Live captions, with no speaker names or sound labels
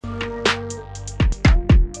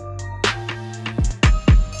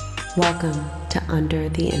Welcome to Under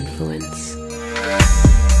the Influence.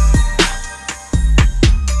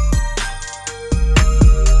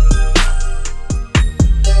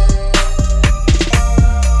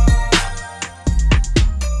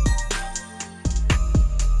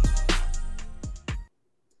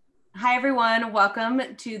 Hi everyone, welcome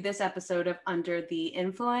to this episode of Under the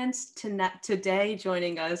Influence. Today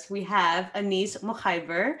joining us, we have Anis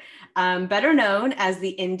Mokhyber, better known as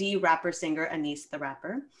the indie rapper singer Anis the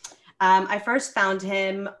Rapper. I first found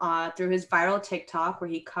him through his viral TikTok where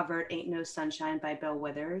he covered Ain't No Sunshine by Bill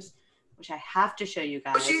Withers, which I have to show you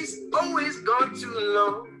guys. She's always gone too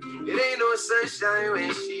long. It ain't no sunshine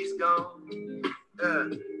when she's gone.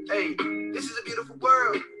 Hey, this is a beautiful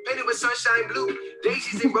world, painted with sunshine blue.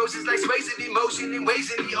 Daisies and roses like space and emotion and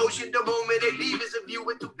waves in the ocean. The moment they leave is a view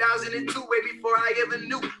in 2002. Way before I ever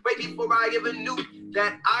knew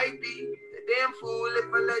that I'd be the damn fool if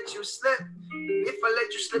I let you slip. If I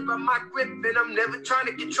let you slip out my grip, and I'm never trying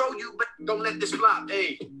to control you, but don't let this flop,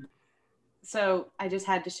 hey. So I just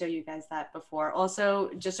had to show you guys that before.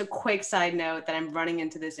 Also, just a quick side note that I'm running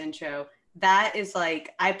into this intro. That is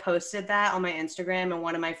like, I posted that on my Instagram and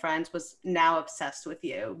one of my friends was now obsessed with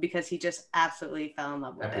you because he just absolutely fell in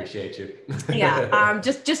love with it. I appreciate you. Yeah,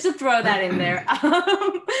 just to throw that in there.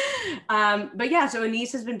 But yeah, so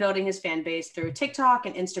Anis has been building his fan base through TikTok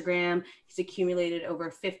and Instagram. He's accumulated over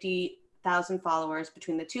 50,000 followers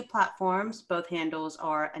between the two platforms. Both handles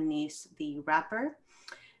are Anis the Rapper.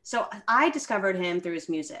 So I discovered him through his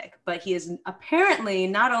music, but he is apparently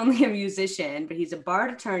not only a musician, but he's a bar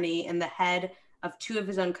attorney and the head of two of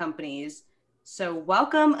his own companies. So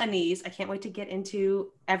welcome, Anis. I can't wait to get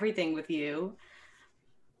into everything with you.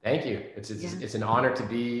 Thank you. It's an honor to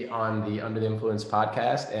be on the Under the Influence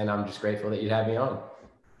podcast, and I'm just grateful that you'd have me on.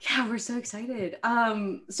 Yeah, we're so excited.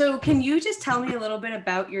 So can you just tell me a little bit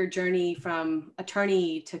about your journey from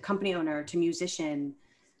attorney to company owner to musician?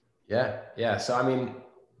 Yeah. So, I mean,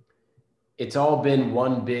 it's all been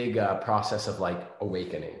one big process of like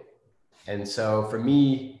awakening. And so for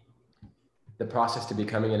me, the process to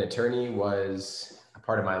becoming an attorney was a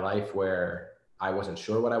part of my life where I wasn't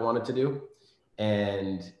sure what I wanted to do.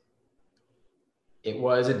 And it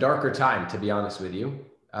was a darker time, to be honest with you,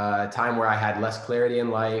 a time where I had less clarity in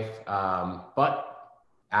life. But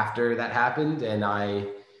after that happened and I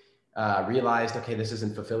realized, okay, this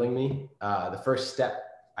isn't fulfilling me. The first step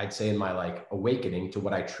I'd say in my like awakening to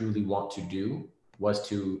what I truly want to do was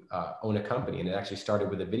to own a company. And it actually started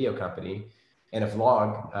with a video company and a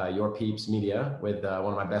vlog, Your Peeps Media, with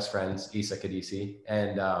one of my best friends, Isa Kadisi.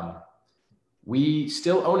 And we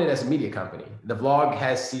still own it as a media company. The vlog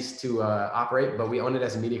has ceased to operate, but we own it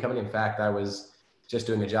as a media company. In fact, I was just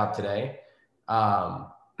doing a job today.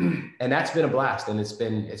 And that's been a blast. And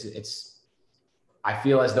I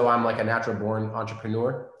feel as though I'm like a natural born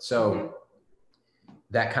entrepreneur. So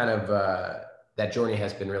that kind of, that journey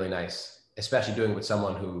has been really nice, especially doing it with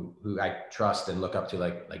someone who I trust and look up to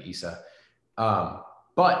like Isa.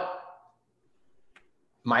 But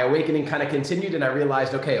my awakening kind of continued and I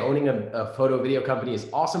realized, okay, owning a photo video company is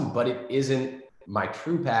awesome, but it isn't my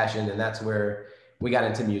true passion. And that's where we got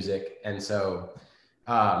into music. And so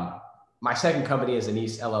my second company is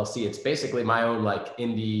Anis LLC. It's basically my own like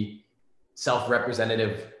indie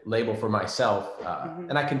self-representative label for myself.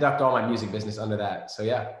 And I conduct all my music business under that. So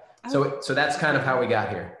yeah, so that's kind of how we got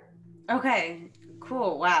here. Okay,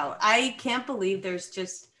 cool. Wow. I can't believe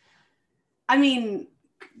I mean,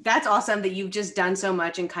 that's awesome that you've just done so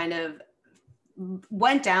much and kind of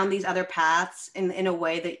went down these other paths in a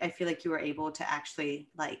way that I feel like you were able to actually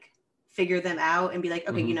like figure them out and be like,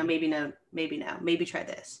 okay, maybe no, maybe try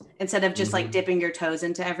this instead of just like dipping your toes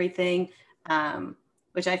into everything.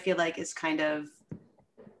 Which I feel like is kind of,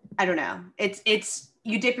 I don't know. It's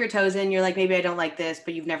you dip your toes in, you're like, maybe I don't like this,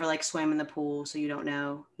 but you've never like swam in the pool, so you don't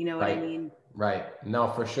know. You know what I mean? Right. No,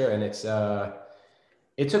 for sure. And it's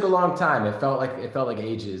it took a long time. It felt like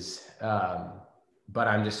ages. But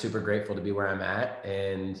I'm just super grateful to be where I'm at.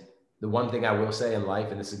 And the one thing I will say in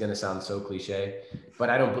life, and this is going to sound so cliche, but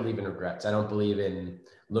I don't believe in regrets. I don't believe in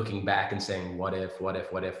looking back and saying, what if.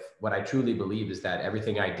 What I truly believe is that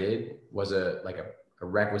everything I did was a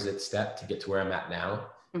requisite step to get to where I'm at now.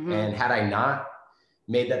 And had I not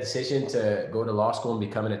made that decision to go to law school and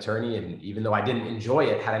become an attorney, and even though I didn't enjoy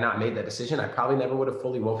it, had I not made that decision, I probably never would have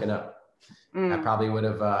fully woken up. I probably would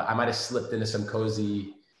have, I might've slipped into some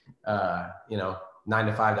cozy,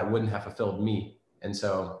 9-to-5 that wouldn't have fulfilled me. And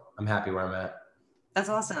so I'm happy where I'm at. That's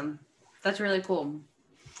awesome. That's really cool.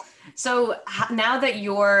 So now that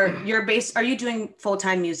you're based, are you doing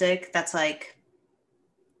full-time music? That's the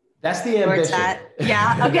ambition.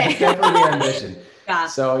 Yeah, okay. That's definitely the ambition. Yeah.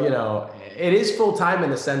 So, you know, it is full time in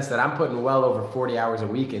the sense that I'm putting well over 40 hours a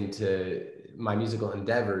week into my musical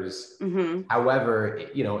endeavors. Mm-hmm. However,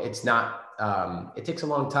 you know, it's not, it takes a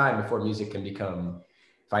long time before music can become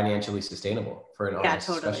financially sustainable for an artist,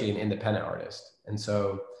 especially an independent artist. And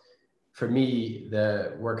so for me,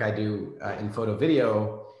 the work I do in photo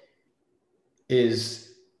video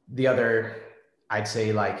is the other, I'd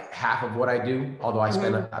say like half of what I do, although I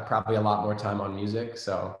spend probably a lot more time on music.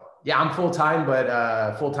 So yeah, I'm full time,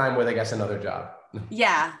 but full time with, I guess, another job.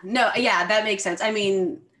 Yeah, no, yeah, that makes sense. I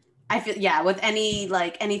mean, I feel, yeah, with any,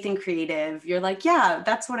 like anything creative, you're like, yeah,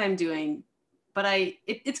 that's what I'm doing. But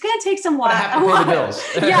it's going to take some while. I have to pay the bills.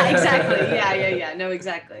 Yeah, exactly. Yeah. No,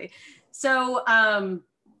 exactly. So, how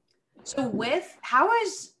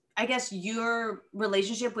is, I guess, your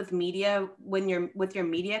relationship with media when you're with your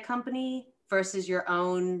media company versus your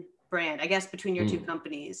own brand, I guess, between your two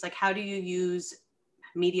companies? Like, how do you use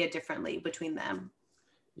media differently between them?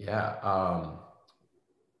 Yeah.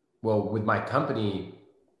 Well, with my company,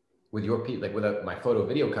 with your people, like with my photo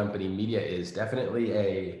video company, media is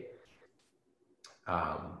definitely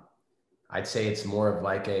I'd say it's more of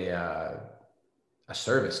like a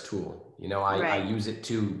service tool. You know, I use it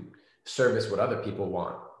to service what other people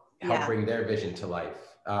want, help bring their vision to life.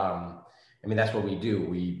 I mean, that's what we do.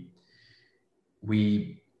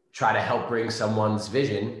 We try to help bring someone's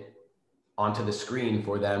vision onto the screen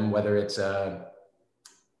for them, whether it's an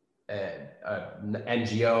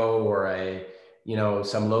NGO or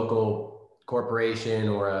some local corporation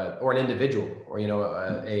or an individual or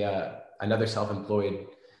another self-employed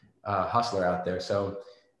hustler out there. So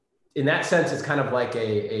in that sense, it's kind of like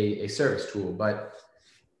a service tool, but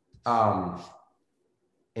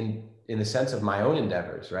in the sense of my own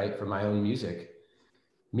endeavors, right, for my own music,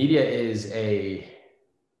 media is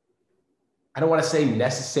I don't want to say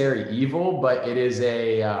necessary evil, but it is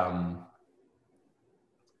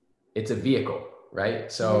it's a vehicle,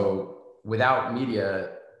 right? So without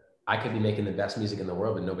media, I could be making the best music in the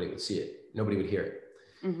world, but nobody would see it. Nobody would hear it.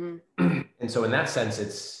 And so in that sense,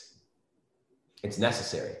 it's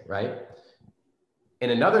necessary, right? In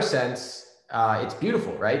another sense, it's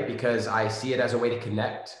beautiful, right? Because I see it as a way to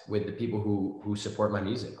connect with the people who support my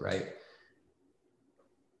music, right?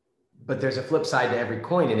 But there's a flip side to every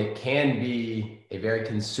coin, and it can be a very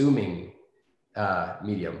consuming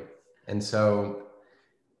medium. And so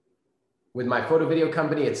with my photo video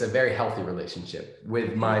company, it's a very healthy relationship.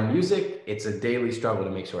 With my music, it's a daily struggle to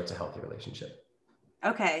make sure it's a healthy relationship.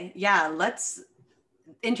 Okay. Yeah.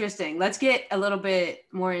 Interesting. Let's get a little bit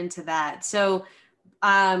more into that. So,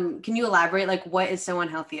 can you elaborate, like, what is so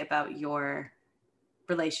unhealthy about your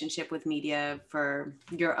relationship with media for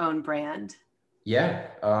your own brand? Yeah.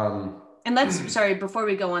 And sorry, before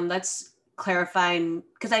we go on, let's clarify,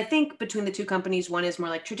 because I think between the two companies, one is more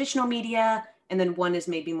like traditional media, and then one is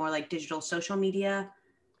maybe more like digital social media,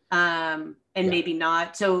 maybe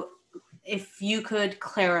not. So if you could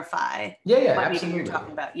clarify what absolutely. you're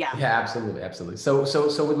talking about. Yeah, absolutely.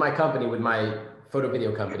 So with my company, with my photo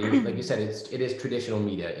video company, like you said, it is traditional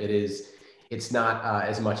media. It's not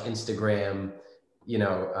as much Instagram,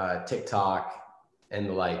 TikTok and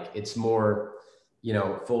the like. It's more,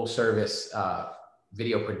 full service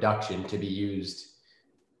video production to be used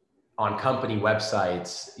on company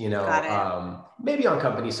websites, maybe on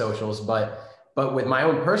company socials, but with my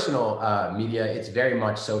own personal media, it's very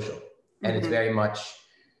much social, and it's very much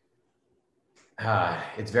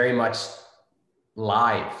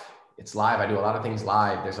live. It's live. I do a lot of things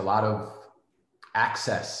live. There's a lot of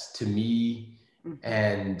access to me,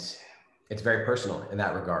 and it's very personal in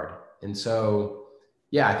that regard. And so,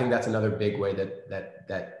 yeah, I think that's another big way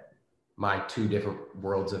that my two different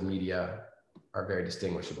worlds of media are very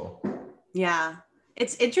distinguishable. Yeah.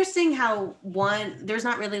 It's interesting how there's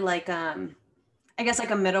not really like, I guess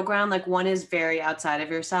like a middle ground, like one is very outside of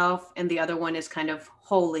yourself and the other one is kind of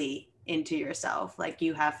wholly into yourself. Like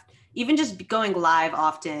you have, even just going live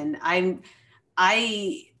often,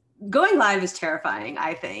 going live is terrifying,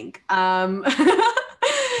 I think.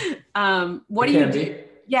 What do you do?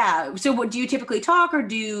 Yeah. So what do you typically talk, or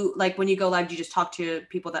do you, like, when you go live, do you just talk to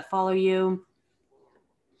people that follow you?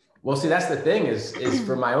 Well, see, that's the thing is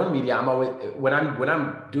for my own media, I'm always, when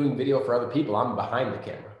I'm doing video for other people, I'm behind the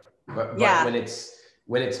camera. But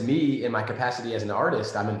when it's me in my capacity as an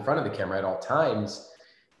artist, I'm in front of the camera at all times.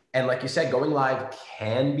 And like you said, going live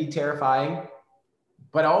can be terrifying,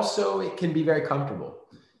 but also it can be very comfortable.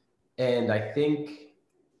 And I think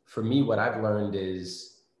for me, what I've learned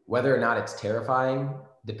is whether or not it's terrifying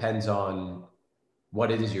depends on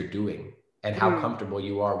what it is you're doing and how comfortable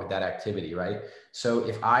you are with that activity, right? So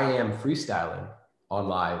if I am freestyling on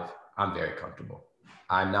live, I'm very comfortable.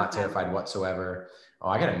 I'm not terrified whatsoever. Oh,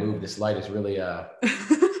 I gotta move. This light is really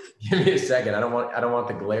give me a second. I don't want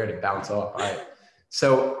the glare to bounce off. All right.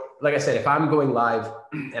 So like I said, if I'm going live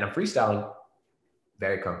and I'm freestyling,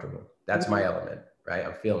 very comfortable. That's my element, right?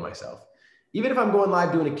 I'm feeling myself. Even if I'm going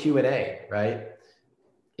live doing a Q&A, right?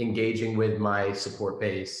 Engaging with my support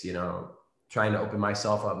base, you know, trying to open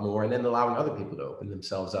myself up more and then allowing other people to open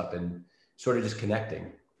themselves up and sort of just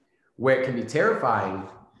connecting. Where it can be terrifying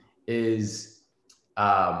is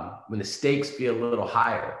when the stakes feel a little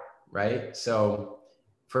higher, right? So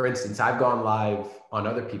for instance, I've gone live on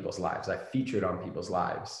other people's lives. I've featured on people's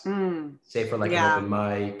lives, say for like an open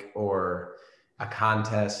mic or a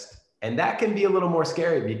contest. And that can be a little more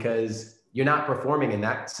scary because you're not performing in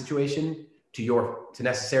that situation to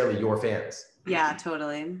necessarily your fans. Yeah,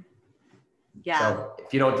 totally. Yeah. So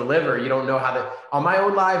if you don't deliver, you don't know how to. On my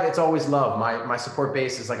own live, it's always love. My support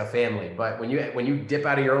base is like a family. But when you dip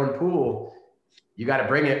out of your own pool, you got to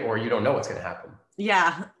bring it, or you don't know what's going to happen.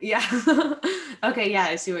 Yeah. Yeah. Okay. Yeah,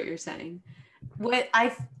 I see what you're saying. What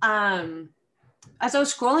as I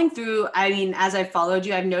was scrolling through, I mean, as I followed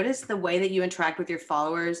you, I've noticed the way that you interact with your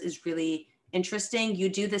followers is really interesting. You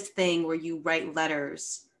do this thing where you write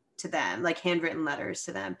letters to them, like handwritten letters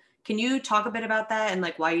to them. Can you talk a bit about that and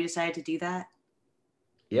like why you decided to do that?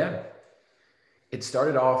 Yeah. It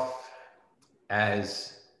started off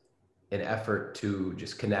as an effort to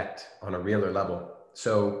just connect on a realer level.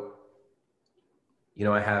 So, you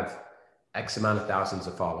know, I have X amount of thousands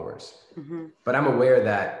of followers, but I'm aware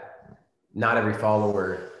that not every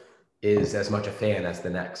follower is as much a fan as the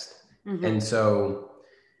next. And so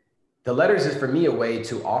the letters is for me a way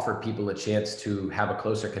to offer people a chance to have a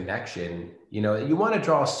closer connection. You know, you want to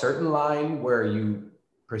draw a certain line where you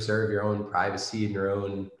preserve your own privacy and your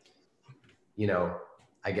own, you know,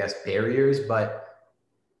 I guess barriers, but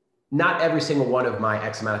not every single one of my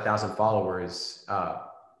X amount of thousand followers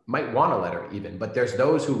might want a letter even, but there's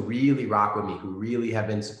those who really rock with me, who really have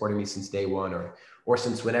been supporting me since day one or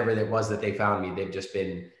since whenever it was that they found me. They've just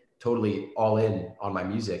been totally all in on my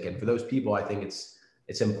music. And for those people, I think it's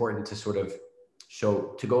important to sort of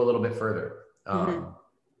to go a little bit further.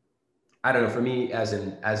 I don't know, for me as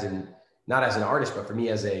not as an artist, but for me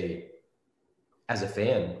as a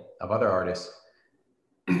fan of other artists,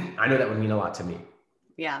 I know that would mean a lot to me.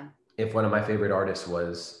 Yeah. If one of my favorite artists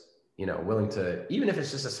was, you know, willing to, even if it's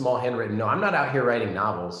just a small handwritten note, I'm not out here writing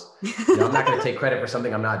novels. You know, I'm not going to take credit for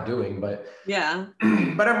something I'm not doing, but yeah,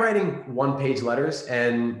 but I'm writing 1-page letters.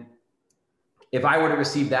 And if I were to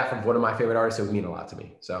receive that from one of my favorite artists, it would mean a lot to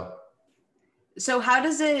me. So how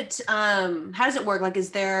does it work? Like, is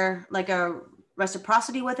there like a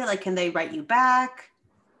reciprocity with it? Like, can they write you back?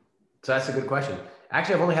 So that's a good question.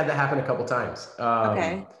 Actually, I've only had that happen a couple times.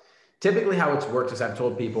 Okay. Typically how it's worked is I've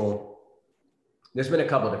told people, there's been a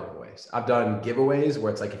couple of different ways. I've done giveaways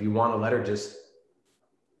where it's like, if you want a letter, just,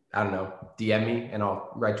 I don't know, DM me and I'll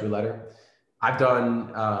write you a letter. I've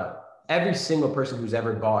done every single person who's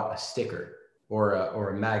ever bought a sticker or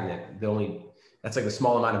a magnet. That's like the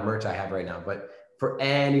small amount of merch I have right now. But for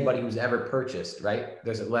anybody who's ever purchased, right,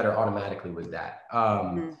 there's a letter automatically with that.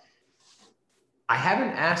 I haven't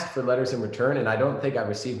asked for letters in return, and I don't think I've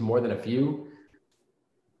received more than a few.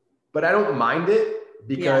 But I don't mind it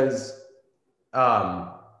because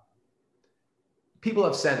people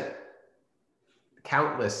have sent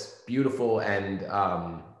countless beautiful and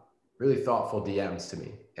really thoughtful DMs to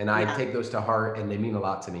me. And I take those to heart, and they mean a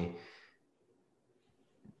lot to me.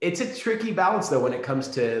 It's a tricky balance though when it comes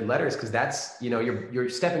to letters, because that's, you know, you're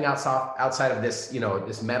stepping outside of this, you know,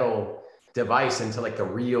 this metal device into like the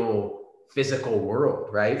real physical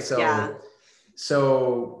world, right? So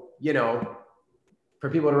you know, for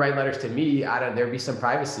people to write letters to me, there'd be some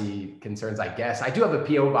privacy concerns, I guess. I do have a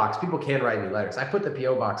PO box. People can write me letters. I put the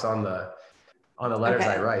PO box on the letters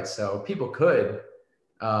I write, so people could.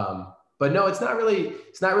 But no, it's not really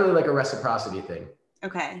like a reciprocity thing.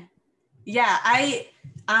 Okay. Yeah,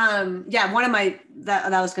 one of my that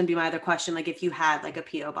was going to be my other question. Like, if you had like a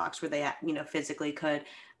PO box where they, you know, physically could.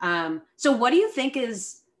 So what do you think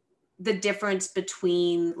is the difference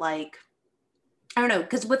between, like, I don't know,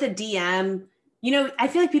 because with a DM, you know, I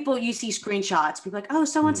feel like you see screenshots, people like, oh,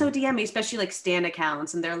 so-and-so DM me, especially like stan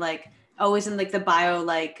accounts. And they're like always in like the bio,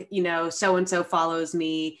 like, you know, so-and-so follows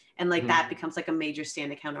me. And like that becomes like a major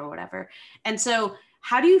stan account or whatever. And so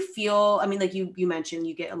how do you feel? I mean, like you mentioned,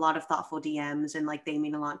 you get a lot of thoughtful DMs and like they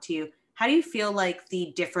mean a lot to you. How do you feel like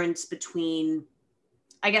the difference between,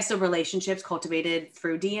 I guess, the relationships cultivated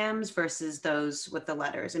through DMs versus those with the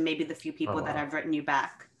letters and maybe the few people that have written you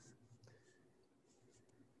back?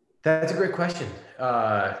 That's a great question.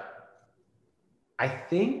 I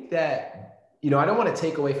think that I don't want to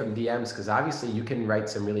take away from DMs because obviously you can write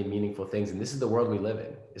some really meaningful things, and this is the world we live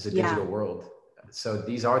in. It's a digital world. So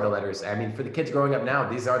these are the letters. I mean, for the kids growing up now,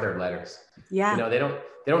 these are their letters. Yeah. They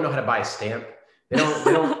don't know how to buy a stamp. They don't,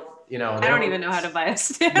 I don't even know how to buy a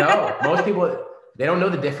stamp. No, most people, they don't know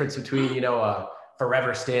the difference between, a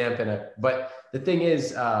forever stamp but the thing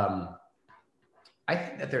is, I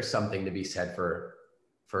think that there's something to be said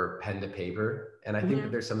for pen to paper. And I think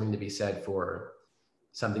that there's something to be said for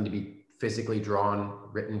something to be physically drawn,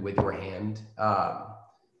 written with your hand.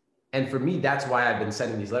 And for me, that's why I've been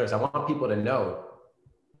sending these letters. I want people to know.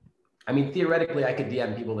 I mean, theoretically, I could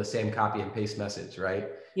DM people the same copy and paste message, right?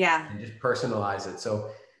 Yeah. And just personalize it.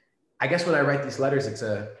 So I guess when I write these letters, it's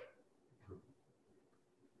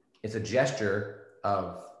a gesture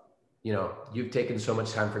of, you've taken so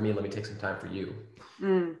much time for me, let me take some time for you.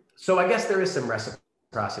 So I guess there is some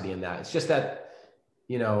reciprocity in that. It's just that,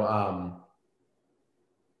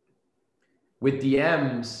 with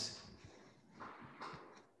DMs,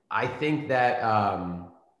 I think that,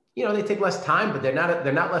 they take less time, but they're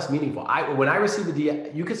not less meaningful. When I receive a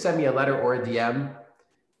DM, you could send me a letter or a DM.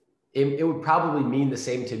 It would probably mean the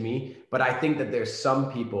same to me, but I think that there's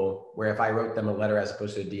some people where if I wrote them a letter as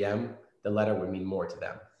opposed to a DM, the letter would mean more to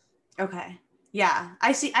them. Okay. Yeah,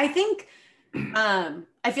 I see. I think,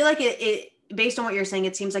 I feel like it based on what you're saying,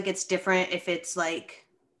 it seems like it's different if it's like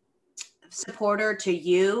supporter to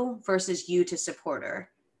you versus you to supporter.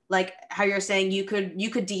 Like how you're saying you could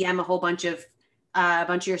DM a whole bunch of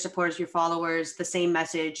your supporters, your followers, the same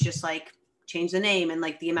message, just like change the name, and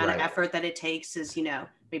like the amount of effort that it takes is,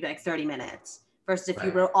 maybe like 30 minutes. Versus if you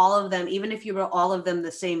wrote all of them, even if you wrote all of them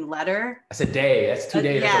the same letter. That's a day. That's 2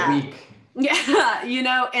 days. That's a week.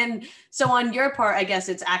 Yeah, and so on your part, I guess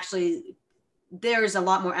it's actually, there's a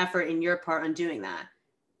lot more effort in your part on doing that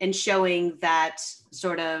and showing that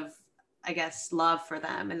sort of, I guess, love for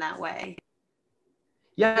them in that way.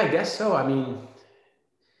 Yeah, I guess so. I mean,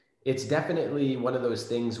 it's definitely one of those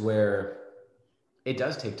things where it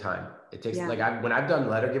does take time. It takes when I've done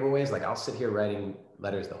letter giveaways, like I'll sit here writing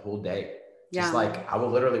letters the whole day. Just like I will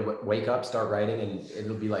literally wake up, start writing, and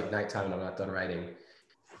it'll be like nighttime and I'm not done writing.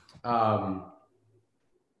 But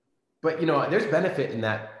there's benefit in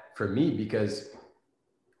that for me because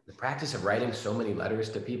the practice of writing so many letters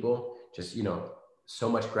to people, just, so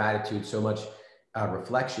much gratitude, so much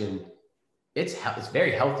reflection, it's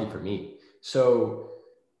very healthy for me. So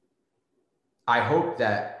I hope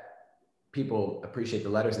that people appreciate the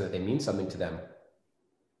letters and that they mean something to them.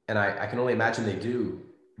 And I can only imagine they do.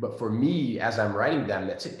 But for me, as I'm writing them,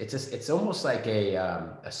 it's almost like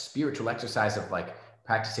a spiritual exercise of like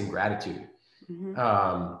practicing gratitude.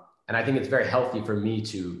 And I think it's very healthy for me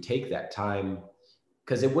to take that time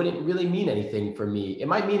because it wouldn't really mean anything for me. It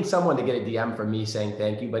might mean someone to get a DM from me saying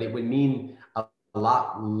thank you, but it would mean a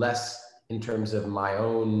lot less in terms of my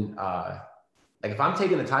own, like if I'm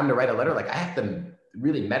taking the time to write a letter, like I have to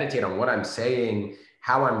really meditate on what I'm saying,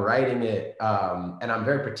 how I'm writing it. And I'm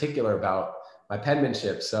very particular about my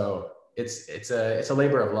penmanship. So it's a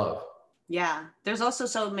labor of love. Yeah. There's also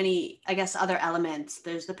so many, I guess, other elements.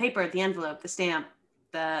 There's the paper, the envelope, the stamp,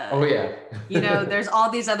 there's all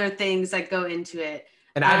these other things that go into it.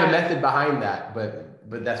 And I have a method behind that,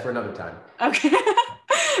 but that's for another time. Okay.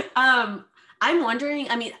 I'm wondering,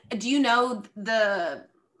 I mean, do you know the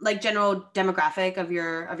like general demographic of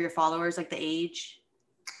your followers, like the age?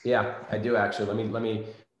 Yeah, I do actually. Let me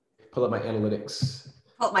pull up my analytics.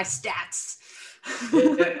 Pull up my stats.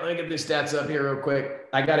 Let me get these stats up here real quick.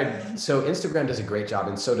 So Instagram does a great job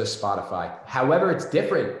and so does Spotify. However, it's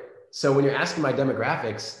different. So when you're asking my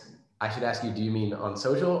demographics, I should ask you, do you mean on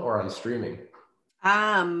social or on streaming?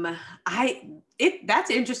 That's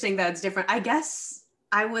interesting that it's different. I guess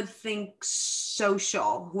I would think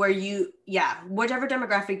social, where whatever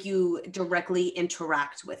demographic you directly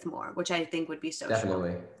interact with more, which I think would be social.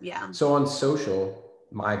 Definitely. Yeah. So on social,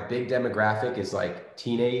 my big demographic is like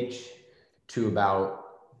teenage to about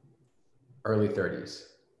early 30s.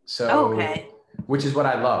 So, okay. Which is what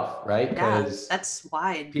I love, right? Because that's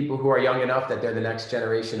wide. People who are young enough that they're the next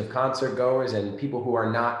generation of concert goers and people who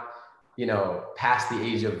are not, past the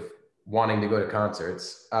age of wanting to go to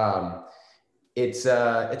concerts. It's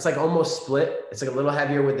like almost split. It's like a little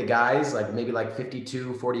heavier with the guys, like maybe like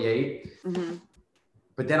 52, 48. Mm-hmm.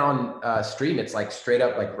 But then on stream, it's like straight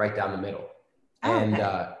up, like right down the middle. Oh,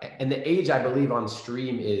 and the age I believe on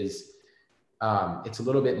stream is, it's a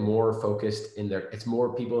little bit more focused it's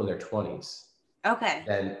more people in their 20s. Okay.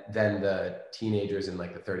 Than the teenagers and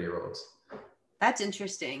like the 30-year-olds. That's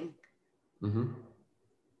interesting. Mm-hmm.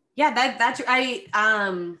 Yeah,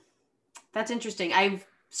 that's interesting.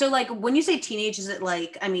 So like when you say teenage, is it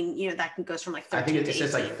like, I mean, you know, that goes from like 13 I think to it's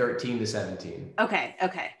just 18. like 13 to 17. Okay.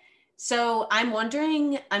 Okay. So I'm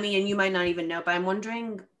wondering, I mean, and you might not even know, but I'm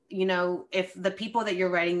wondering, you know, if the people that you're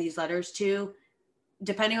writing these letters to,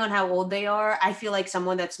 depending on how old they are, I feel like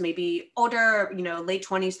someone that's maybe older, you know, late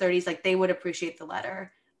 20s, 30s, like they would appreciate the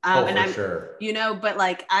letter. And For I'm, sure. you know, but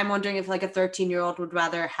like, I'm wondering if like a 13-year-old would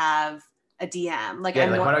rather have a DM. Like, Yeah,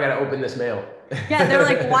 like, why do I gotta open this mail? yeah, they're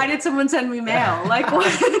like, why did someone send me mail? Like,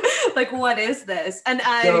 what, like, what is this? And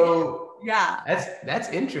yeah. That's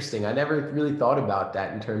interesting. I never really thought about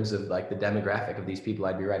that in terms of like the demographic of these people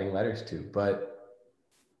I'd be writing letters to, but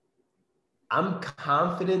I'm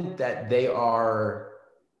confident that they are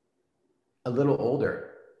a little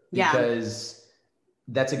older because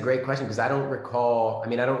that's a great question. Because I don't recall, I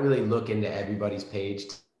mean, I don't really look into everybody's page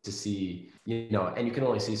to see, you know, and you can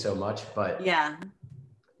only see so much, but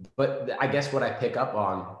I guess what I pick up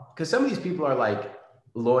on, because some of these people are like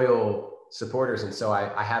loyal supporters. And so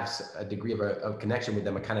I have a degree of a connection with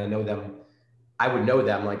them. I kind of know them. I would know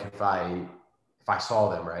them like if I saw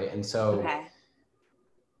them. Right. And so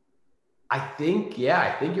I think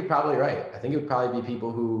you're probably right. I think it would probably be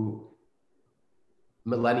people who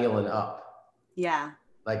millennial and up. Yeah.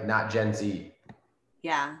 Like not Gen Z.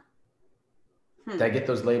 Yeah. Did I get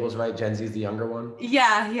those labels right? Gen Z is the younger one?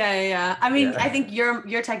 Yeah. I mean, I think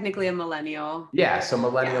you're technically a millennial. Yeah, so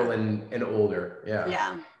millennial and older. Yeah.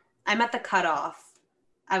 Yeah. I'm at the cutoff.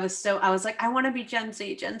 I was like, I want to be Gen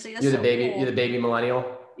Z. Gen Z is You're the baby, cool. You're the baby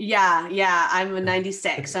millennial? Yeah. I'm a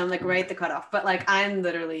 96, so I'm like right at the cutoff. But like I'm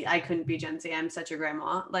literally, I couldn't be Gen Z. I'm such a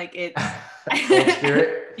grandma. Like it's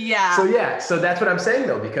spirit. Yeah. So that's what I'm saying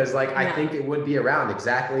though, because like I think it would be around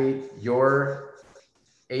exactly your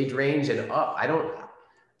age range and up.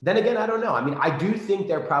 Then again, I don't know. I mean, I do think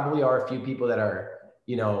there probably are a few people that are,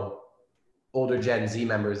 you know, older Gen Z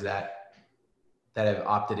members that have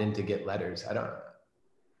opted in to get letters. I don't know.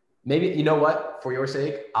 Maybe, you know what, for your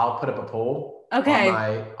sake, I'll put up a poll on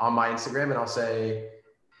my Instagram and I'll say,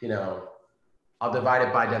 you know, I'll divide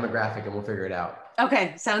it by demographic and we'll figure it out.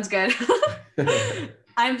 Okay. Sounds good.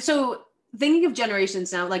 I'm so thinking of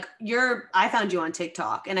generations now, like I found you on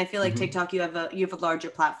TikTok, and I feel like TikTok, you have a larger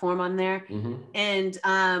platform on there. And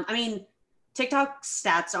I mean, TikTok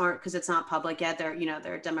stats aren't, because it's not public yet. They're, you know,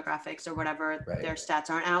 their demographics or whatever, their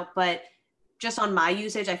stats aren't out, but just on my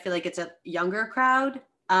usage, I feel like it's a younger crowd.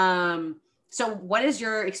 So what has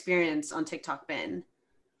your experience on TikTok been?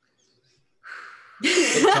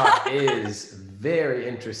 TikTok is very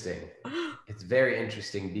interesting. It's very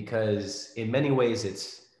interesting because in many ways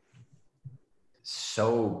it's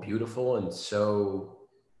so beautiful and so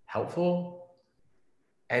helpful.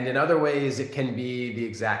 And in other ways, it can be the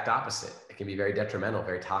exact opposite. It can be very detrimental,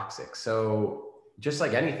 very toxic. So just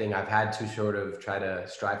like anything, I've had to sort of try to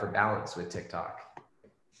strive for balance with TikTok.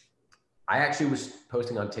 I actually was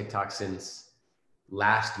posting on TikTok since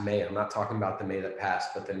last May. I'm not talking about the May that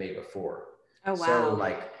passed, but the May before. Oh, wow. So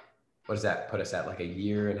like, what does that put us at? Like a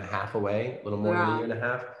year and a half away, a little more than a year and a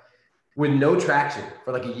half, with no traction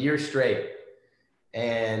for like a year straight.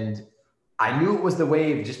 And I knew it was the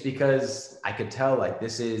wave just because I could tell like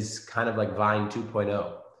this is kind of like Vine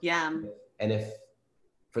 2.0. Yeah. And if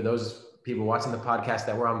for those people watching the podcast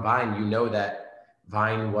that were on Vine, you know that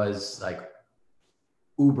Vine was like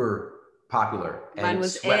uber popular. And Vine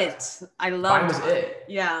was it. I loved Vine was it.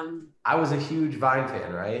 Yeah. I was a huge Vine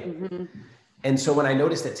fan, right? And so when I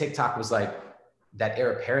noticed that TikTok was like that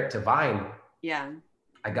heir apparent to Vine,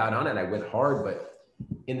 I got on it. I went hard, but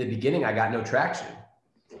in the beginning, I got no traction.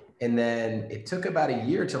 And then it took about a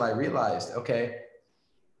year till I realized, okay,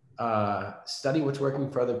 study what's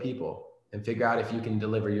working for other people and figure out if you can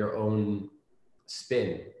deliver your own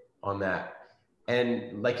spin on that.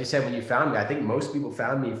 And like you said, when you found me, I think most people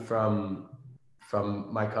found me from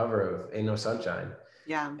my cover of Ain't No Sunshine.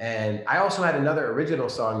 Yeah. And I also had another original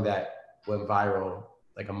song that went viral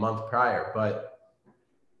like a month prior, but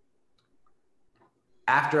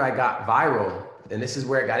after I got viral, and this is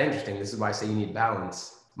where it got interesting, this is why I say you need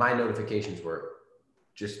balance, my notifications were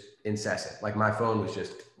just incessant. Like my phone was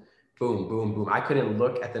just boom, boom, boom. I couldn't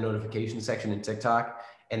look at the notification section in TikTok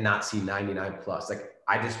and not see 99 plus. Like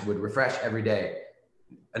I just would refresh every day,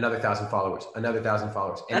 another 1,000 followers, another 1,000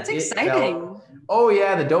 followers. And that's exciting. Oh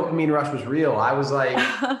yeah, the dopamine rush was real. I was like,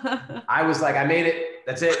 I made it,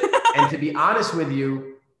 that's it. And to be honest with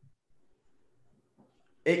you,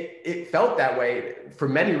 it felt that way for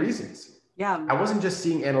many reasons. Yeah. I wasn't just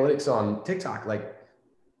seeing analytics on TikTok. Like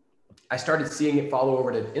I started seeing it follow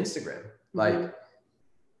over to Instagram. Like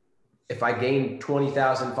if I gained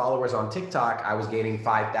 20,000 followers on TikTok, I was gaining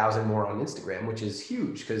 5,000 more on Instagram, which is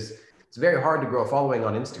huge because it's very hard to grow a following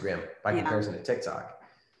on Instagram by comparison to TikTok.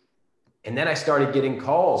 And then I started getting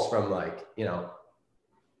calls from like, you know,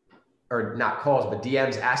 or not calls, but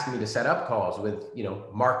DMs asking me to set up calls with, you know,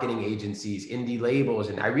 marketing agencies, indie labels.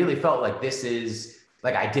 And I really felt like this is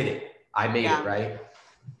like, I did it. I made it, right?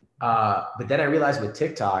 But then I realized with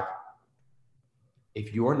TikTok,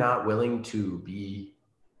 if you're not willing to be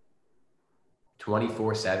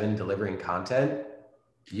 24/7 delivering content,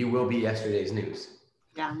 you will be yesterday's news.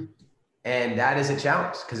 Yeah. And that is a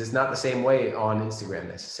challenge because it's not the same way on Instagram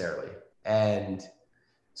necessarily. And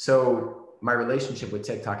so my relationship with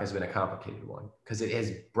TikTok has been a complicated one because it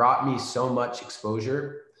has brought me so much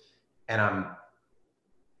exposure, and I'm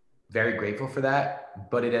very grateful for that.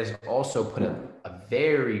 But it has also put a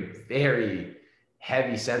very, very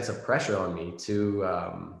heavy sense of pressure on me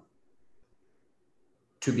to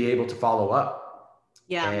be able to follow up.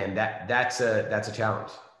 Yeah. And that's a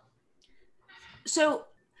challenge. So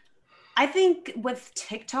I think with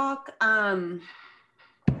TikTok,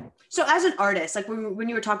 so as an artist, like when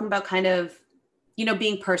you were talking about kind of, you know,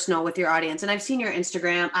 being personal with your audience, and I've seen your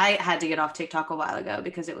Instagram. I had to get off TikTok a while ago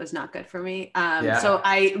because it was not good for me. So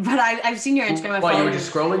I've seen your Instagram. What, you were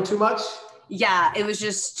just scrolling too much? Yeah, it was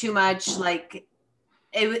just too much. Like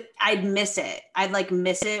I'd miss it. I'd like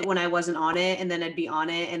miss it when I wasn't on it, and then I'd be on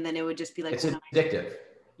it, and then it would just be like, it's addictive.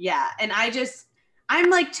 Yeah, and I'm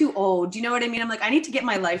like too old. Do you know what I mean? I'm like, I need to get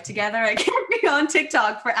my life together. I can't be on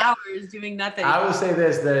TikTok for hours doing nothing. I will say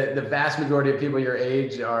this, the vast majority of people your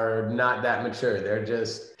age are not that mature. They're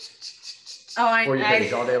just for your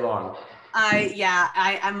page all day long.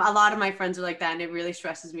 I'm a lot of my friends are like that, and it really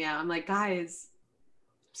stresses me out. I'm like, guys,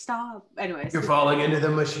 stop. Anyways. You're falling into the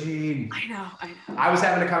machine. I know. I was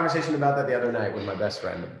having a conversation about that the other night with my best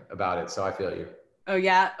friend about it, so I feel you. Oh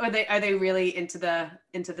yeah? Are they really into the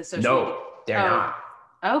social media? No, they're not.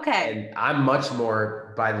 Okay. And I'm much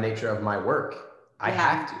more by the nature of my work. I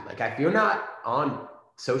have to. Like, if you're not on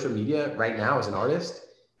social media right now as an artist,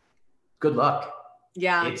 good luck.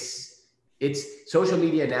 Yeah. It's social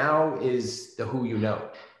media now is the who you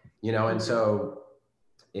know, and so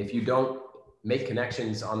if you don't make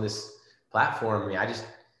connections on this platform, I mean, I just,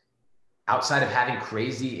 outside of having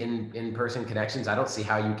crazy in-person connections, I don't see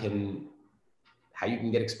how you can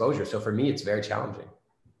get exposure. So for me, it's very challenging.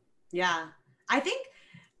 Yeah. I think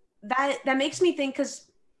that makes me think,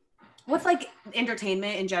 because with like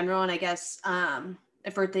entertainment in general, and I guess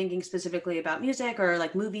if we're thinking specifically about music or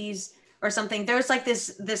like movies or something, there's like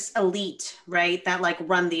this elite, right, that like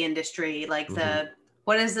run the industry, like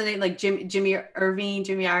what is the name, like Jimmy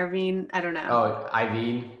Iovine, I don't know. Oh,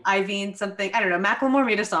 Iovine something, I don't know. Macklemore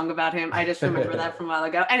made a song about him. I just remember that from a while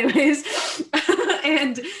ago. Anyways,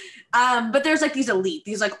 and but there's like these elite,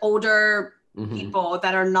 these like older people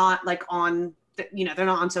that are not like on, they're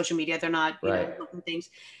not on social media. They're not, you know, looking things.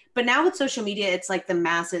 But now with social media, it's like the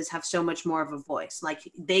masses have so much more of a voice.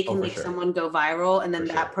 Like they can make someone go viral, and then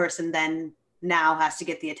that person then now has to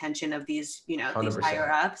get the attention of these, these 100%.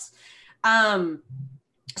 higher ups.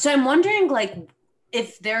 So I'm wondering, like,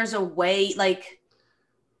 if there's a way, like,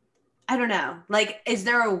 I don't know, like, is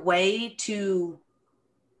there a way to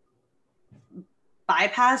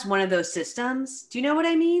bypass one of those systems? Do you know what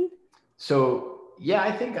I mean? So, yeah,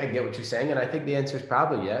 I think I get what you're saying. And I think the answer is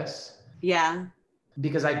probably yes. Yeah.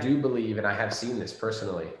 Because I do believe, and I have seen this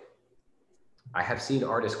personally, I have seen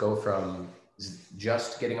artists go from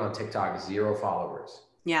just getting on TikTok, 0 followers.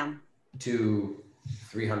 Yeah. To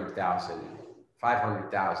 300,000,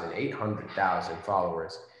 500,000, 800,000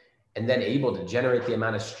 followers, and then able to generate the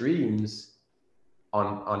amount of streams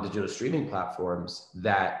on digital streaming platforms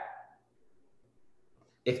that,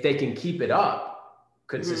 if they can keep it up,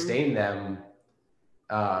 could sustain them,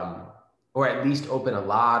 or at least open a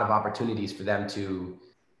lot of opportunities for them to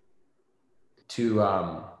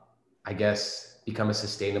I guess, become a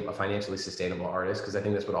financially sustainable artist, because I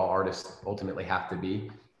think that's what all artists ultimately have to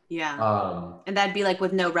be. Yeah. And that'd be like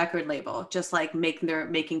with no record label, just like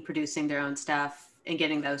producing their own stuff and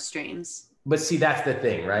getting those streams. But see, that's the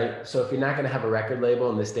thing, right? So if you're not going to have a record label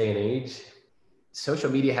in this day and age,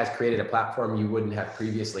 social media has created a platform you wouldn't have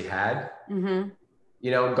previously had. Gone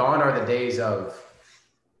are the days of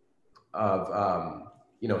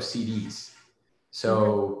CDs.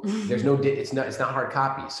 So there's it's not hard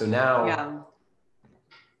copy. So now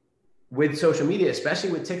with social media,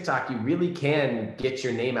 especially with TikTok, you really can get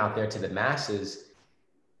your name out there to the masses.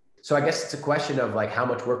 So I guess it's a question of like, how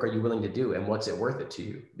much work are you willing to do, and what's it worth it to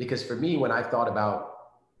you? Because for me, when I've thought about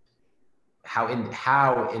how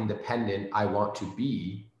independent I want to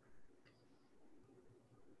be,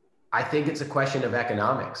 I think it's a question of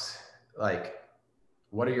economics. Like,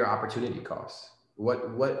 what are your opportunity costs?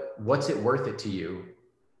 What's it worth it to you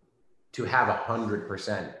to have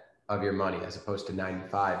 100% of your money as opposed to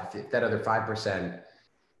 95. If that other 5%,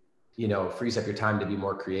 you know, frees up your time to be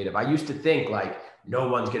more creative. I used to think like no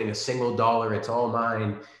one's getting a single dollar, it's all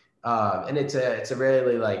mine. And it's a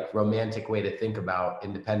really like romantic way to think about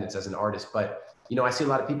independence as an artist. But, you know, I see a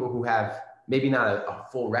lot of people who have maybe not a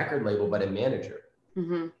full record label, but a manager.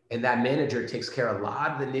 Mm-hmm. And that manager takes care of a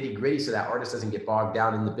lot of the nitty gritty so that artist doesn't get bogged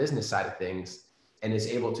down in the business side of things and is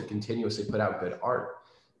able to continuously put out good art.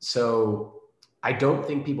 So I don't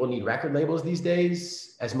think people need record labels these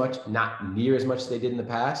days as much, not near as much as they did in the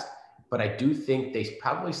past, but I do think they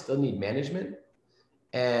probably still need management.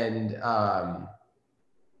 And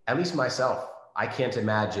at least myself, I can't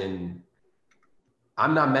imagine,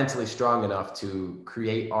 I'm not mentally strong enough to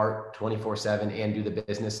create art 24/7 and do the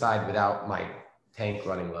business side without my tank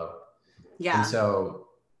running low. Yeah. And so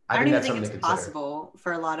I don't think even that's think something it's to consider. possible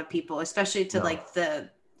for a lot of people, especially to No. like the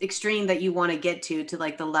extreme that you want to get to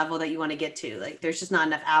like the level that you want to get to. Like there's just not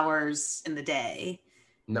enough hours in the day.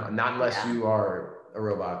 No, not unless you are a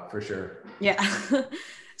robot, for sure. Yeah.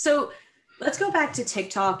 So let's go back to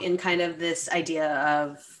TikTok and kind of this idea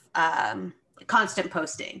of constant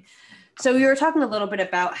posting. So we were talking a little bit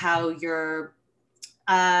about how you're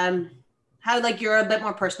like you're a bit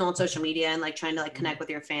more personal on social media and like trying to like connect with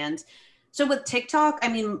your fans. So with TikTok, I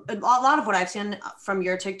mean, a lot of what I've seen from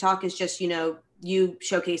your TikTok is just, you know, you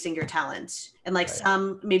showcasing your talents and like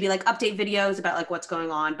some maybe like update videos about like what's going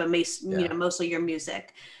on, but you know, mostly your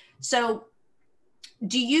music. So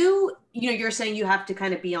do you know, you're saying you have to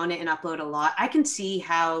kind of be on it and upload a lot. I can see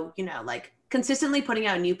how, you know, like consistently putting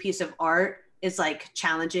out a new piece of art is like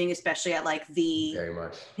challenging, especially at like the Very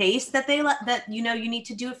much pace that that, you know, you need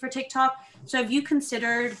to do it for TikTok. So have you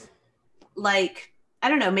considered like, I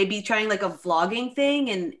don't know, maybe trying like a vlogging thing?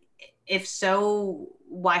 And if so,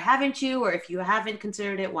 why haven't you? Or if you haven't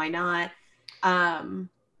considered it, why not?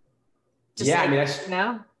 Just I mean,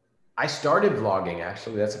 I started vlogging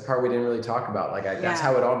actually. That's the part we didn't really talk about. Like that's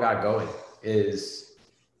how it all got going, is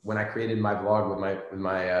when I created my vlog with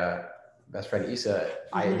my best friend Issa.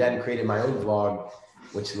 I then created my own vlog,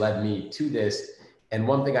 which led me to this. And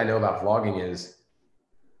one thing I know about vlogging is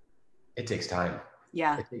it takes time.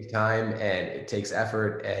 Yeah. It takes time and it takes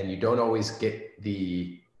effort, and you don't always get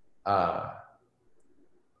the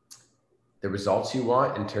results you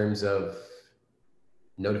want in terms of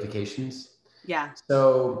notifications. Yeah.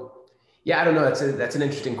 So yeah, I don't know. That's an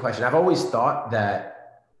interesting question. I've always thought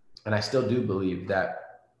that, and I still do believe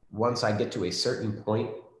that once I get to a certain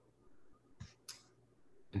point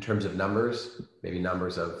in terms of numbers, maybe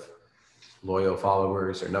numbers of loyal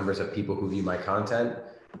followers or numbers of people who view my content,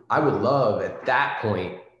 I would love at that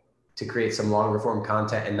point to create some longer form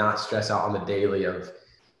content and not stress out on the daily of,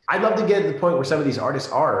 I'd love to get to the point where some of these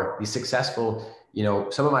artists are these successful, you know,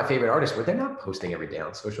 some of my favorite artists where they're not posting every day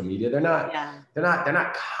on social media. They're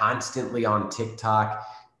not constantly on TikTok,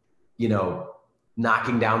 you know,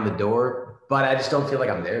 knocking down the door, but I just don't feel like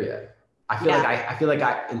I'm there yet. I feel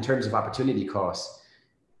like in terms of opportunity costs,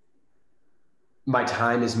 my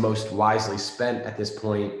time is most wisely spent at this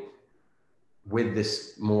point with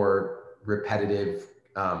this more repetitive,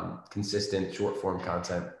 consistent short form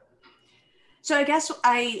content. So I guess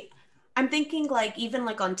I'm thinking like even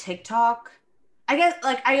like on TikTok, I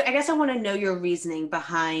guess I want to know your reasoning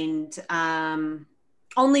behind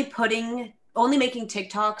only making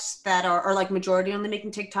TikToks that are, or like majority only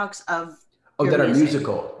making TikToks of that are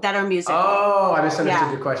musical. That are musical. Oh, I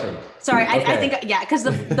misunderstood your question. Sorry, okay. I think because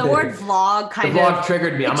the word vlog kind of vlog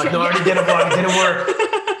triggered me. I'm like, no, I already did a vlog. It didn't work.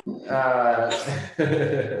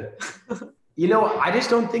 You know, I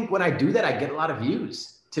just don't think when I do that, I get a lot of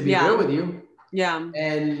views, to be real with you. Yeah.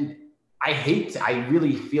 And I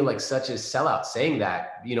really feel like such a sellout saying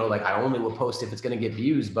that, you know, like I only will post if it's going to get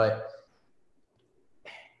views, but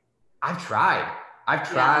I've tried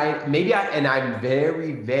maybe and I'm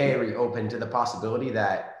very, very open to the possibility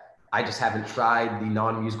that I just haven't tried the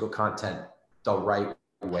non-musical content the right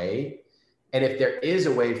way. And if there is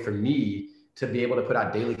a way for me to be able to put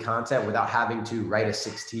out daily content without having to write a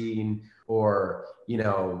 16 or, you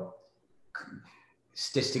know,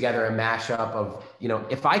 stitch together a mashup of, you know,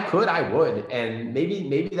 if I could, I would. And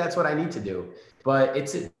maybe that's what I need to do. But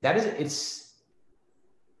it's you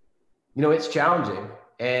know, it's challenging.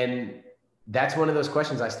 And that's one of those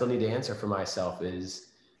questions I still need to answer for myself is,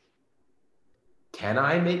 can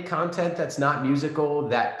I make content that's not musical,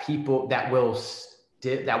 that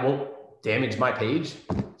won't damage my page,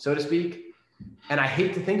 so to speak? And I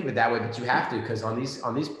hate to think of it that way, but you have to, because on these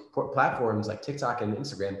platforms like TikTok and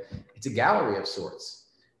Instagram, it's a gallery of sorts.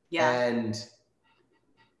 Yeah. And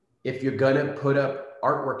if you're gonna put up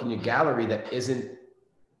artwork in your gallery that isn't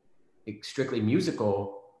strictly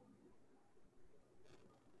musical,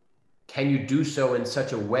 can you do so in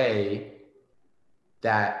such a way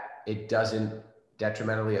that it doesn't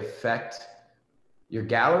detrimentally affect your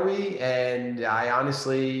gallery? And I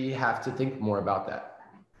honestly have to think more about that.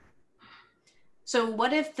 So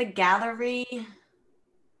what if the gallery,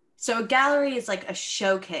 so a gallery is like a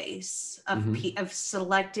showcase of, of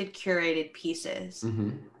selected curated pieces.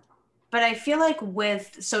 But I feel like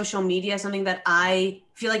with social media, something that I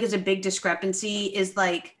feel like is a big discrepancy is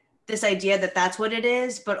like this idea that that's what it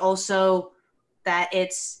is, but also that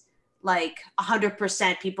it's like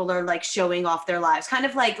 100% people are like showing off their lives, kind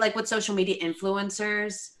of like with social media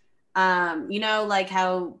influencers, you know, like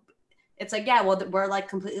how it's like, yeah, well, we're like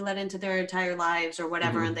completely let into their entire lives or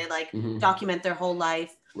whatever, and they like document their whole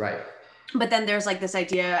life. Right. But then there's like this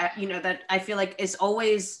idea, you know, that I feel like is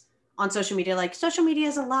always on social media, like social media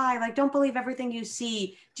is a lie, like don't believe everything you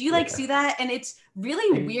see. Do you like see that? And it's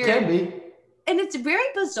really weird. Can be. And it's very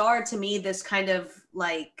bizarre to me, this kind of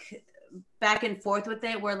like back and forth with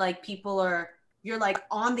it, where like people are, you're like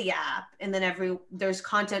on the app, and then there's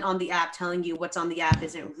content on the app telling you what's on the app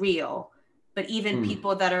isn't real. But even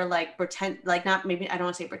people that are like not, maybe I don't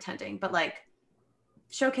want to say pretending, but like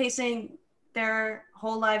showcasing their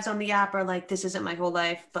whole lives on the app are like, this isn't my whole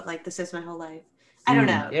life, but like this is my whole life. I don't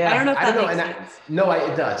know. Yeah, I don't know if that makes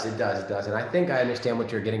sense. It does. And I think I understand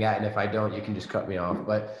what you're getting at. And if I don't, you can just cut me off.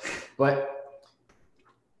 But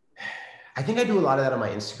I think I do a lot of that on my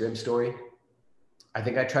Instagram story. I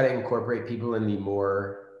think I try to incorporate people in the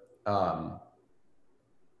more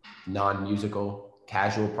non-musical,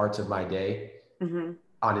 casual parts of my day on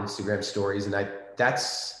Instagram stories. And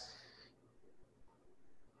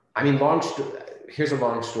here's a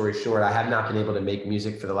long story short. I have not been able to make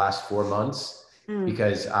music for the last 4 months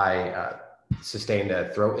because I sustained a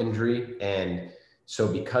throat injury. And so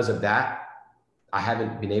because of that, I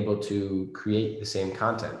haven't been able to create the same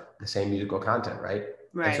content, the same musical content, right?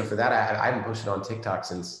 And so for that, I haven't posted on TikTok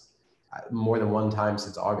since more than one time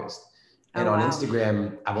since August. And on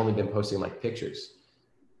Instagram, I've only been posting like pictures,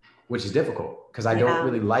 which is difficult because I don't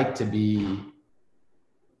really like to be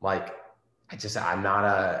like, I'm not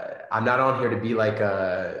on here to be like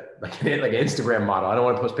an Instagram model. I don't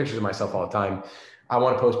want to post pictures of myself all the time. I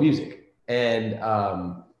want to post music. And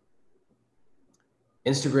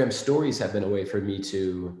Instagram stories have been a way for me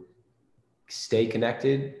to stay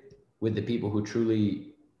connected with the people who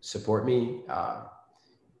truly support me,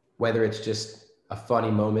 whether it's just a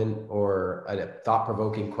funny moment or a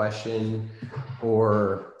thought-provoking question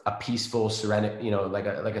or a peaceful, serene, you know, like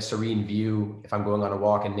a serene view if I'm going on a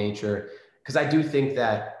walk in nature. Because I do think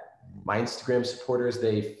that my Instagram supporters,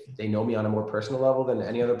 they know me on a more personal level than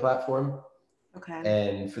any other platform. Okay.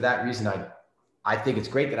 And for that reason, I think it's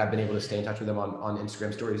great that I've been able to stay in touch with them on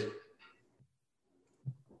Instagram stories.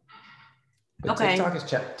 But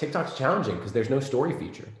TikTok's challenging because there's no story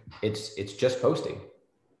feature. It's just posting,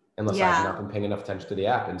 unless I've not been paying enough attention to the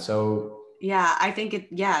app. And so I think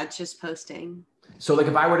it's just posting. So like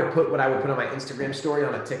if I were to put what I would put on my Instagram story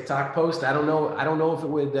on a TikTok post, I don't know if it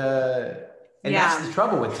would. And that's the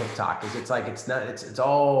trouble with TikTok is it's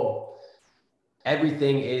all,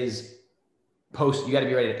 everything is post. You got to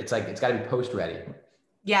be ready. It's got to be post ready.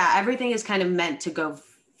 Yeah. Everything is kind of meant to go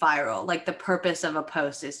viral. Like the purpose of a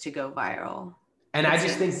post is to go viral. And I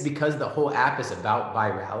just think because the whole app is about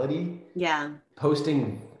virality,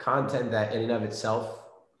 posting content that in and of itself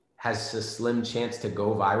has a slim chance to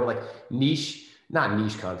go viral, like not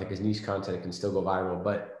niche content, because niche content can still go viral,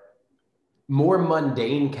 but more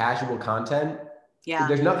mundane, casual content. Yeah.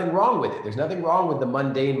 There's nothing wrong with it. There's nothing wrong with the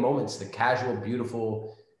mundane moments, the casual,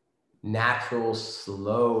 beautiful, natural,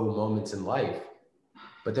 slow moments in life,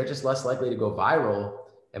 but they're just less likely to go viral.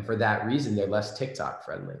 And for that reason, they're less TikTok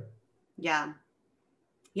friendly. Yeah.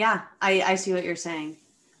 Yeah. I see what you're saying.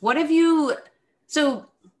 So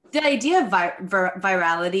the idea of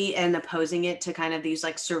virality and opposing it to kind of these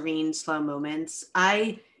like serene, slow moments,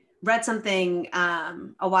 I read something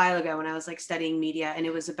a while ago when I was like studying media, and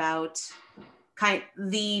it was about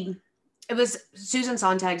it was Susan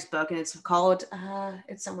Sontag's book, and it's called,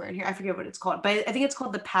 it's somewhere in here. I forget what it's called, but I think it's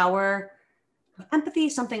called The Power of Empathy,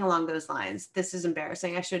 something along those lines. This is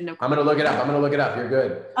embarrassing. I should know. I'm going to look it up. You're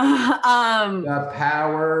good. The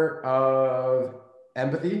Power of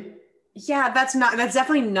Empathy. Yeah, that's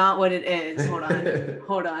definitely not what it is.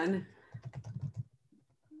 Hold on.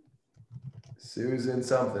 Susan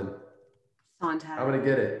something. Sontag. I'm going to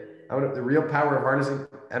get it. The Real Power of Harnessing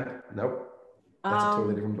Nope. That's a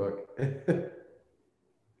totally different book.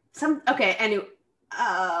 Anyway.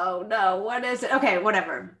 Oh no, what is it? Okay,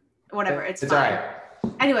 whatever. It's fine. All right.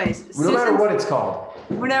 Anyways, no matter what it's called.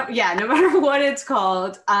 No matter what it's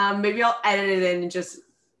called. Maybe I'll edit it in and just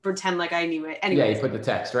pretend like I knew it. Yeah, Anyways. you put the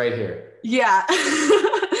text right here. Yeah.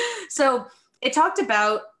 So it talked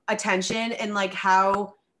about attention and like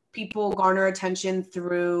how people garner attention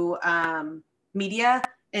through media,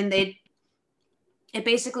 and it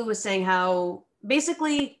basically was saying how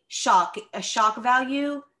basically a shock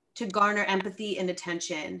value to garner empathy and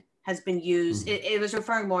attention has been used. It was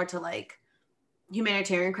referring more to like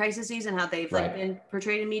humanitarian crises and how they've like been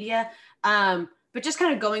portrayed in media. But just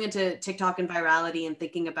kind of going into TikTok and virality and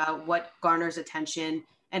thinking about what garners attention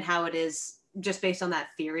and how it is just based on that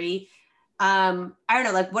theory. I don't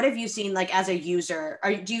know, like what have you seen like as a user?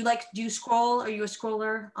 Do you scroll? Are you a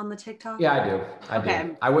scroller on the TikTok? Yeah, I do. I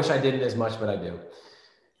do. I wish I didn't as much, but I do.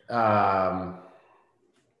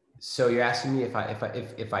 So you're asking me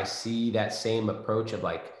if I see that same approach of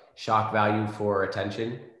like shock value for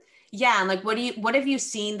attention? Yeah, and like what have you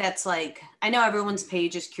seen that's like, I know everyone's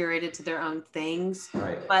page is curated to their own things,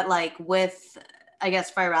 right? But like with, I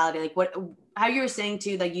guess, virality, like how you were saying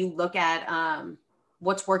too, like you look at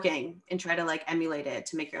what's working and try to like emulate it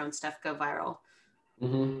to make your own stuff go viral.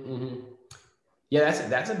 Yeah,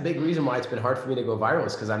 that's a big reason why it's been hard for me to go viral,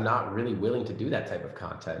 is because I'm not really willing to do that type of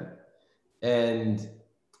content. And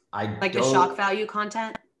I like the shock value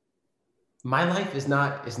content. My life is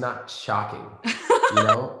not shocking, you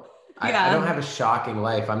know. Yeah. I don't have a shocking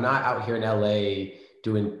life. I'm not out here in LA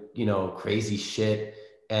doing, crazy shit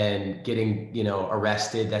and getting,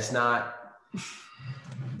 arrested. That's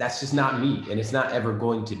just not me. And it's not ever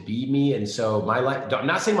going to be me. And so my life, I'm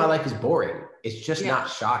not saying my life is boring. It's just not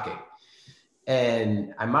shocking.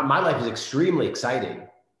 And my life is extremely exciting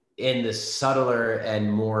in the subtler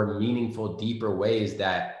and more meaningful, deeper ways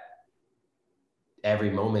that every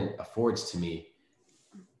moment affords to me,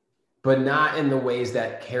 but not in the ways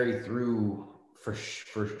that carry through for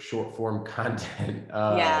short form content.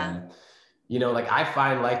 Like I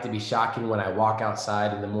find life to be shocking when I walk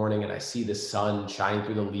outside in the morning and I see the sun shining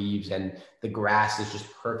through the leaves and the grass is just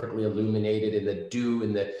perfectly illuminated and the dew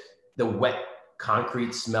and the wet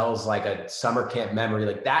concrete smells like a summer camp memory.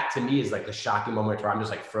 Like that to me is like the shocking moment where I'm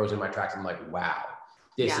just like frozen in my tracks. I'm like, wow,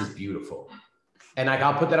 this is beautiful. And like,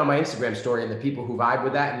 I'll put that on my Instagram story, and the people who vibe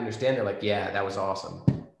with that and understand, they're like, yeah, that was awesome,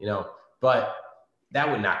 but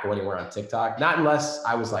that would not go anywhere on TikTok. Not unless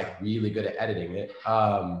I was like really good at editing it.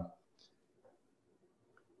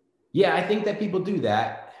 Yeah, I think that people do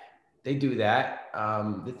that. They do that.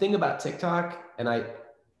 The thing about TikTok, and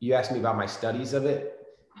you asked me about my studies of it.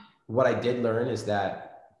 What I did learn is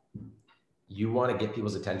that you want to get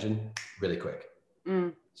people's attention really quick.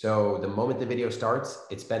 So the moment the video starts,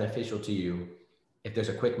 it's beneficial to you if there's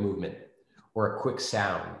a quick movement or a quick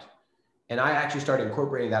sound. And I actually started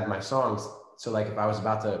incorporating that in my songs. So like if I was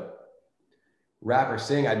about to rap or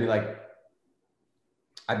sing, I'd be like,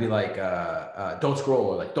 don't scroll,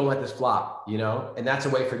 or like, don't let this flop, And that's a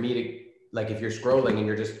way for me to, like, if you're scrolling and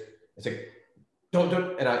it's like, don't,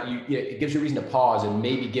 and it gives you a reason to pause and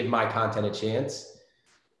maybe give my content a chance.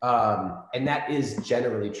 And that is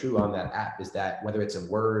generally true on that app, is that whether it's a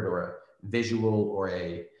word or a visual or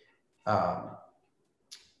a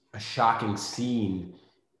shocking scene,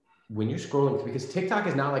 when you're scrolling, because TikTok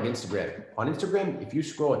is not like Instagram. On Instagram, if you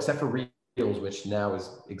scroll, except for Reels, which now is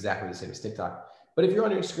exactly the same as TikTok, but if you're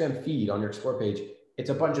on your Instagram feed, on your Explore page, it's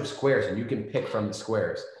a bunch of squares and you can pick from the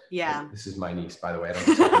squares. Yeah. This is my niece, by the way. I don't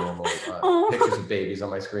take normal pictures of babies on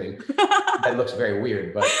my screen. That looks very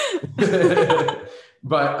weird, but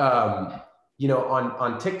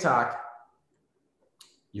on TikTok,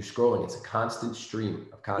 you're scrolling. It's a constant stream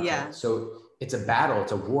of content. Yeah. So it's a battle.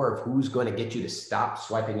 It's a war of who's going to get you to stop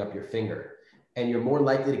swiping up your finger. And you're more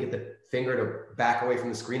likely to get the finger to back away from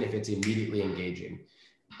the screen if it's immediately engaging.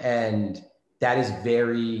 And that is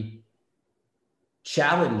very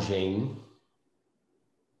challenging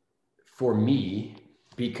for me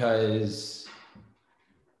because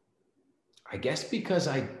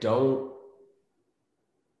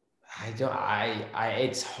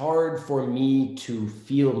it's hard for me to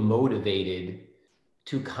feel motivated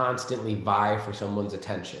to constantly vie for someone's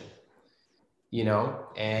attention,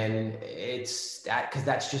 and it's that, because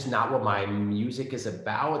that's just not what my music is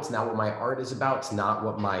about. It's not what my art is about. It's not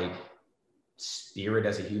what my spirit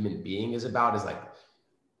as a human being is about. Is like,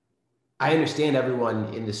 I understand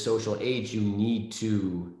everyone in the social age, you need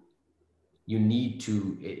to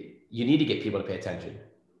get people to pay attention.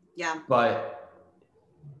 Yeah. But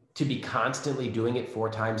to be constantly doing it 4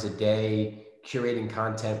 times a day, curating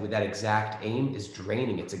content with that exact aim is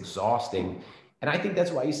draining. It's exhausting. And I think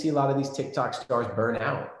that's why you see a lot of these TikTok stars burn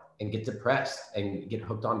out and get depressed and get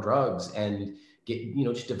hooked on drugs and get,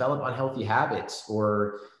 just develop unhealthy habits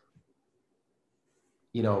or,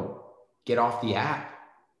 get off the app.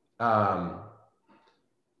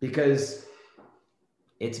 because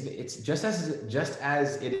it's just as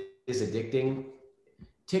it is addicting.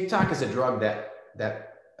 TikTok is a drug that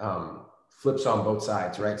flips on both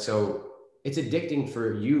sides, right? So it's addicting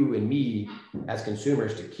for you and me as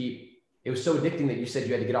consumers to keep. It was so addicting that you said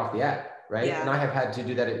you had to get off the app, right? Yeah. And I have had to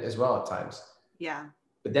do that as well at times. Yeah.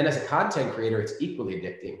 But then as a content creator, it's equally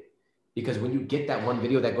addicting, because when you get that one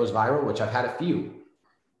video that goes viral, which I've had a few,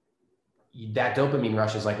 that dopamine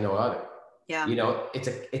rush is like no other. Yeah. You know,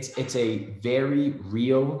 it's a very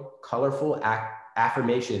real, colorful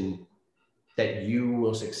affirmation that you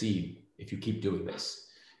will succeed if you keep doing this.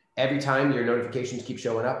 Every time your notifications keep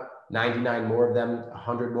showing up, 99 more of them,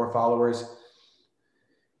 100 more followers.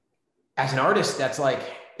 As an artist, that's like,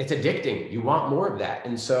 it's addicting. You want more of that.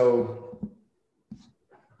 And so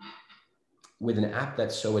with an app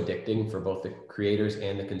that's so addicting for both the creators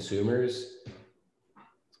and the consumers,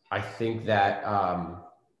 I think that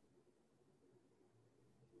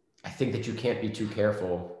you can't be too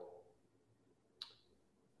careful.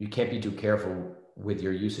 You can't be too careful with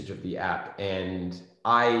your usage of the app. And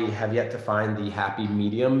I have yet to find the happy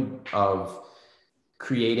medium of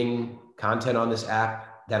creating content on this app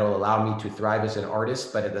that'll allow me to thrive as an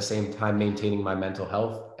artist, but at the same time maintaining my mental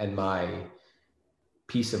health and my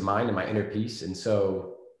peace of mind and my inner peace. And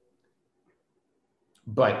so,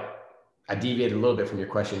 but I deviated a little bit from your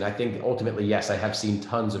question. I think ultimately, yes, I have seen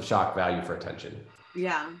tons of shock value for attention.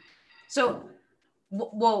 Yeah. So,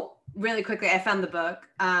 well, really quickly, I found the book.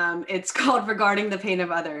 It's called Regarding the Pain of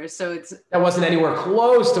Others. So that wasn't anywhere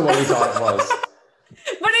close to what we thought it was.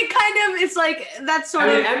 But it kind of, it's like that sort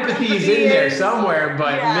of empathy's in there somewhere,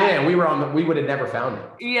 but man, we would have never found it.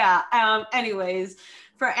 Yeah. Anyways,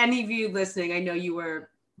 for any of you listening, I know you were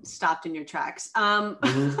stopped in your tracks. So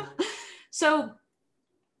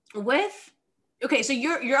so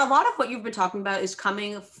you're a lot of what you've been talking about is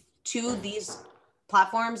coming to these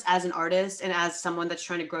platforms as an artist and as someone that's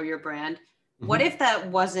trying to grow your brand. What if that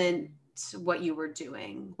wasn't what you were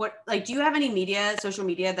doing? Do you have any social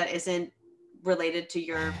media that isn't related to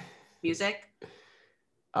your music?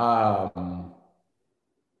 I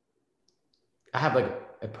have like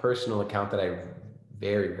a personal account that I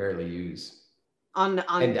very rarely use. On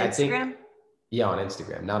Instagram? On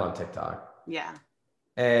Instagram, not on TikTok. Yeah.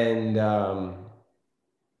 And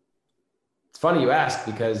it's funny you ask,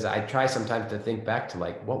 because I try sometimes to think back to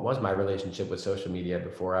like, what was my relationship with social media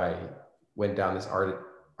before I went down this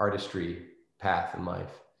artistry path in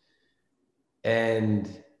life? And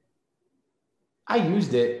I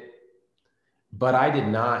used it, but I did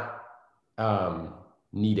not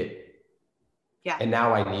need it. Yeah. And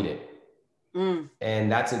now I need it.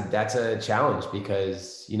 And that's a challenge,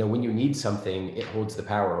 because, you know, when you need something, it holds the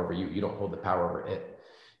power over you. You don't hold the power over it.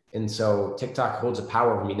 And so TikTok holds a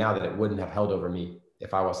power over me now that it wouldn't have held over me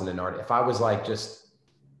if I wasn't an artist. If I was like just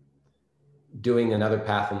doing another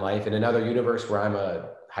path in life in another universe where I'm a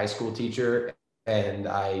high school teacher and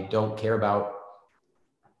I don't care about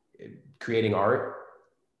creating art,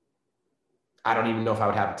 I don't even know if I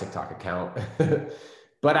would have a TikTok account.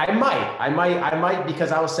 But I might,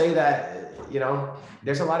 because I will say that, you know,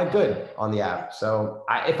 there's a lot of good on the app. So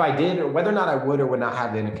if I did, or whether or not I would or would not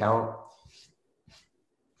have an account,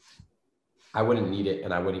 I wouldn't need it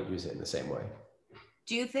and I wouldn't use it in the same way.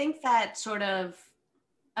 Do you think that sort of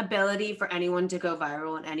ability for anyone to go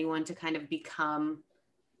viral and anyone to kind of become,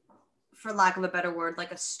 for lack of a better word,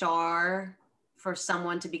 like a star, for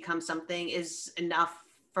someone to become something is enough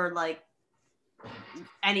for like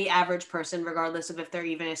any average person, regardless of if they're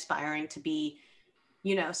even aspiring to be,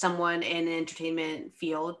 you know, someone in an entertainment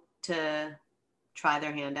field, to try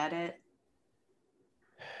their hand at it?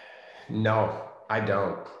 No, I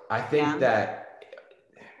don't. I think that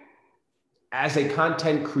as a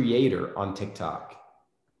content creator on TikTok,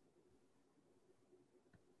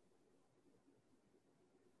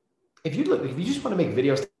 if you just want to make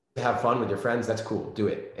videos to have fun with your friends, that's cool. Do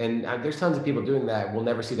it. And there's tons of people doing that. We'll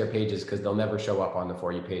never see their pages because they'll never show up on the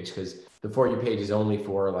For You page, because the For You page is only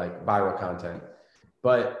for like viral content.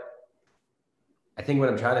 But I think what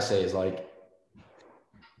I'm trying to say is like,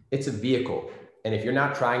 it's a vehicle. And if you're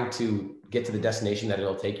not trying to get to the destination that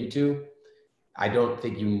it'll take you to, I don't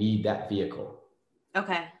think you need that vehicle.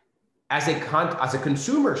 Okay. As a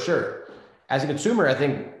consumer, sure. As a consumer, I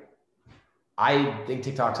think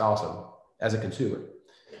TikTok's awesome as a consumer.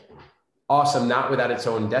 Awesome, not without its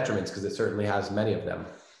own detriments, because it certainly has many of them,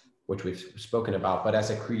 which we've spoken about. But as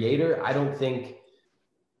a creator, I don't think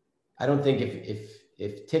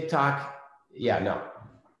if TikTok, no,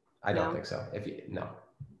 I don't think so. No,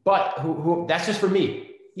 but who that's just for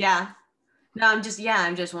me. Yeah. No, I'm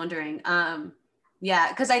just wondering.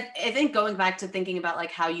 Because I think going back to thinking about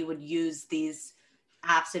like how you would use these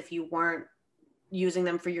apps if you weren't using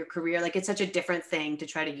them for your career. Like it's such a different thing to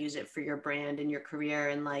try to use it for your brand and your career.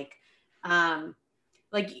 And I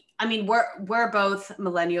mean, we're both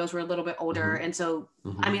millennials. We're a little bit older. Mm-hmm. And so,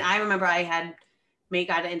 Mm-hmm. I mean, I remember I had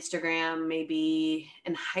got an Instagram maybe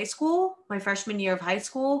in high school, my freshman year of high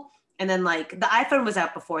school. And then like the iPhone was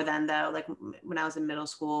out before then though, like when I was in middle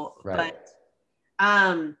school. Right.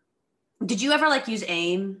 But did you ever like use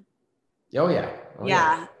AIM? Oh yeah. Oh,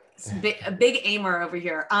 yeah. A big aimer over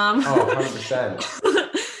here.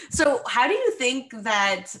 100%. So how do you think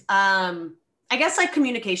that, I guess like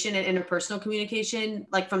communication and interpersonal communication,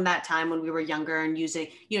 like from that time when we were younger and using,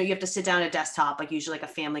 you know, you have to sit down at a desktop, like usually like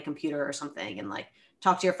a family computer or something and like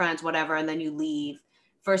talk to your friends, whatever, and then you leave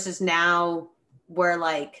versus now where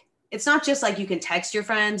like, it's not just like you can text your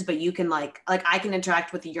friends, but you can like I can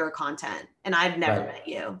interact with your content and I've never met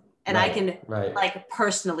you. And I can like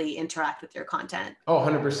personally interact with your content. Oh,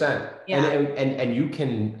 100%. Yeah. And you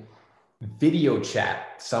can video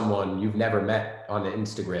chat someone you've never met on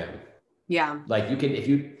Instagram. Yeah. Like you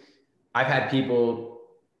can, I've had people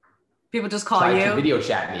just call you to video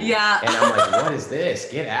chat me. Yeah. And I'm like, what is this?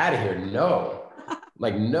 Get out of here. No.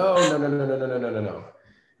 Like, no.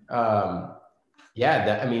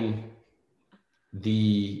 Yeah. I mean,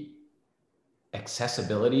 the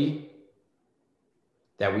accessibility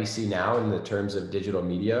that we see now in the terms of digital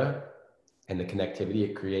media and the connectivity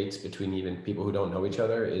it creates between even people who don't know each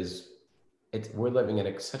other we're living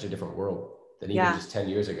in such a different world than even just 10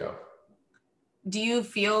 years ago. Do you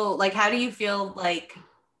feel like, how do you feel like,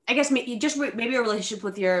 I guess maybe a relationship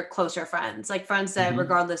with your closer friends, like friends that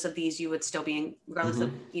regardless of these, you would still be in, regardless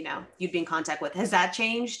of, you know, you'd be in contact with, has that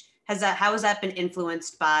changed? How has that been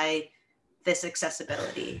influenced by this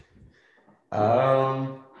accessibility?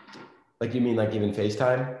 Like you mean like even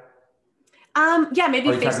FaceTime? Yeah, maybe.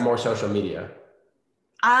 Or are you talking more social media?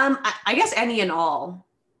 I guess any and all.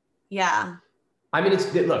 Yeah. I mean,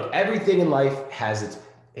 look, everything in life has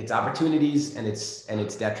its opportunities and its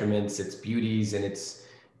detriments, its beauties and its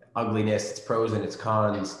ugliness, its pros and its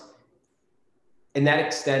cons. And that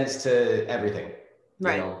extends to everything.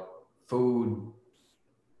 Right. You know, food,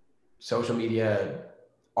 social media,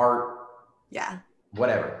 art. Yeah.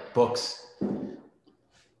 Whatever, books.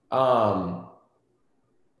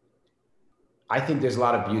 I think there's a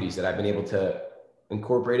lot of beauties that I've been able to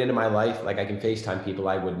incorporate into my life. Like I can FaceTime people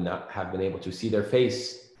I would not have been able to see their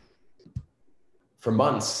face for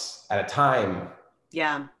months at a time.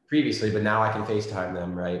 Yeah. Previously, but now I can FaceTime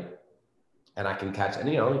them, right? And I can catch, and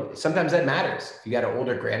you know, sometimes that matters. If you got an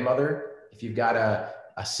older grandmother, if you've got a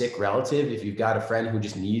sick relative, if you've got a friend who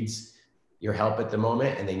just needs your help at the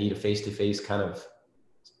moment and they need a face-to-face kind of,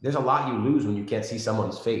 there's a lot you lose when you can't see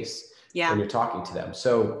someone's face when you're talking to them.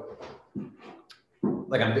 So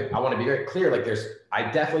like I want to be very clear, like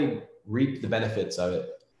I definitely reap the benefits of it.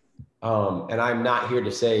 And I'm not here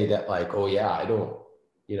to say that like, oh yeah, I don't,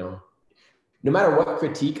 you know, no matter what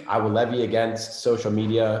critique I will levy against social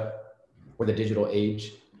media or the digital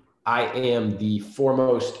age, I am the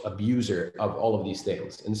foremost abuser of all of these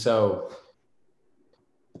things. And so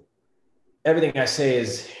everything I say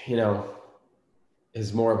is, you know,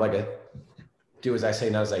 is more of like a do as I say,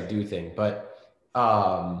 not as I do thing. But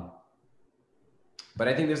I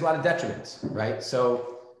think there's a lot of detriments, right?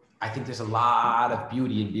 So I think there's a lot of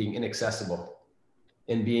beauty in being inaccessible,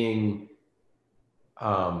 in being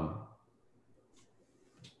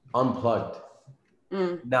unplugged,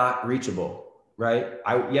 not reachable, right?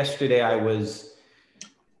 Yesterday I was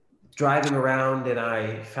driving around and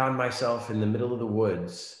I found myself in the middle of the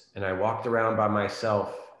woods and I walked around by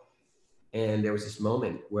myself and there was this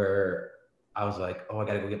moment where I was like, oh, I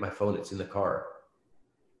gotta go get my phone. It's in the car.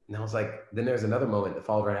 And I was like, then there's another moment that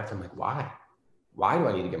followed right after. I'm like, why? Why do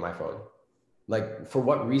I need to get my phone? Like, for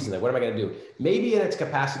what reason? Like, what am I gonna do? Maybe in its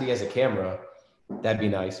capacity as a camera, that'd be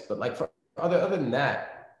nice. But like, for other than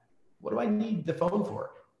that, what do I need the phone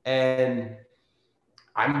for? And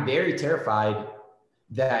I'm very terrified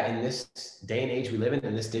that in this day and age we live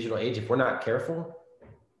in this digital age, if we're not careful,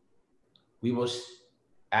 we will,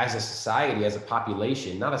 as a society, as a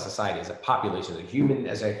population, not a society, as a population,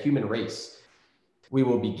 as a human race, we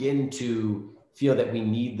will begin to feel that we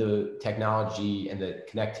need the technology and the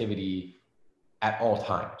connectivity at all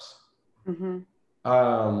times. And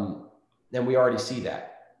we already see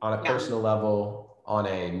that on a personal level, on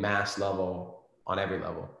a mass level, on every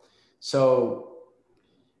level. So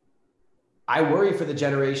I worry for the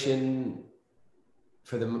generation,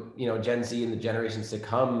 for the, you know, Gen Z and the generations to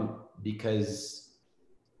come, because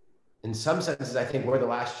in some senses, I think we're the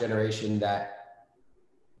last generation that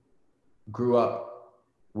grew up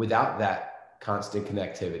without that constant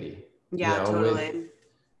connectivity. Yeah, you know, totally.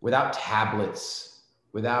 Without tablets,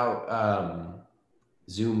 without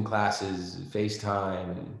Zoom classes,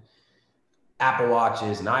 FaceTime, and Apple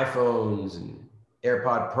Watches and iPhones and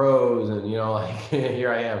AirPod Pros, and like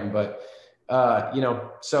here I am. But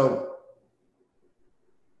so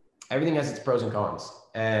everything has its pros and cons.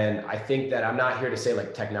 And I think that I'm not here to say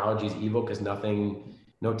like technology is evil, because no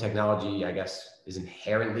technology, I guess, is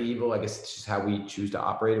inherently evil. I guess it's just how we choose to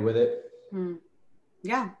operate with it.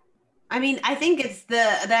 Yeah. I mean, I think it's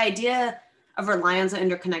the idea of reliance on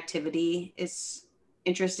interconnectivity is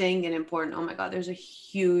interesting and important. Oh my God, there's a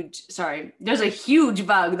huge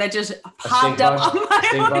bug that just popped up on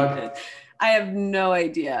my bug. I have no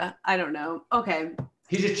idea. I don't know. Okay.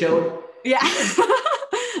 He's just chilling. Yeah.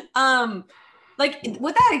 Like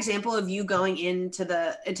with that example of you going into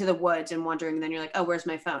the woods and wandering, and then you're like, oh, where's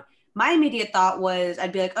my phone? My immediate thought was,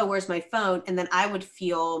 I'd be like, oh, where's my phone? And then I would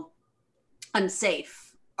feel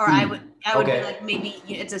unsafe, or I would be like, maybe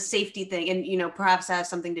it's a safety thing. And, perhaps that has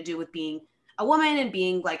something to do with being a woman and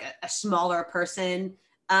being like a smaller person.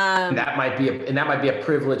 And that might be a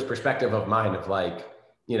privileged perspective of mine of like,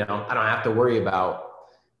 I don't have to worry about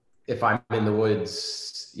if I'm in the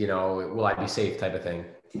woods, will I be safe type of thing.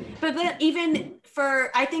 But then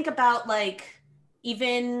I think about like,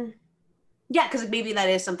 even, yeah, because maybe that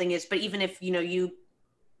is something but even if, you,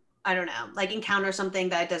 I don't know, like encounter something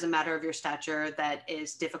that doesn't matter of your stature, that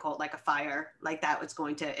is difficult, like a fire, like that was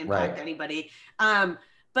going to impact anybody.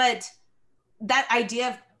 But that idea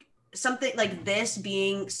of something like this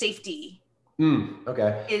being safety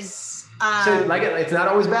is, so like it's not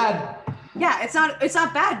always bad. Yeah, it's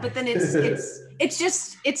not bad, but then it's not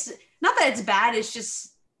that it's bad. It's just,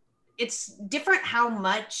 it's different how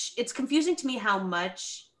much, it's confusing to me how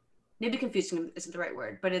much, maybe confusing isn't the right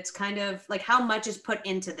word, but it's kind of like how much is put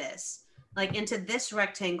into this, like into this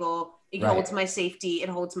rectangle. It holds my safety. It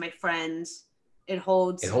holds my friends. It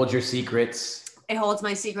holds your secrets. It holds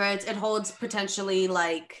my secrets. It holds potentially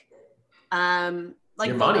like your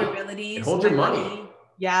vulnerabilities. It holds your money.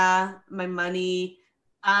 Yeah, my money.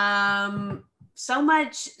 So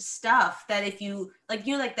much stuff that if you like,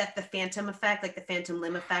 like that, the phantom effect, like the phantom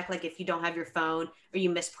limb effect, like if you don't have your phone or you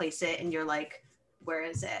misplace it and you're like, where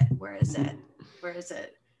is it?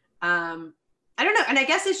 I don't know. And I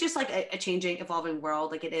guess it's just like a changing, evolving world.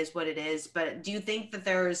 Like it is what it is. But do you think that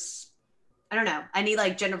there's, I don't know, any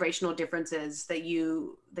like generational differences that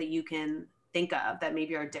you can think of that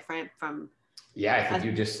maybe are different from? Yeah, I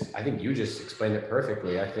think you just explained it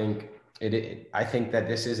perfectly. I think I think that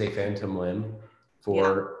this is a phantom limb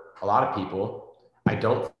for a lot of people. I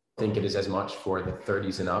don't think it is as much for the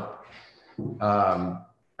 30s and up.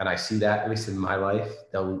 And I see that, at least in my life,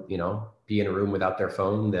 they'll, be in a room without their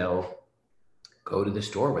phone. They'll go to the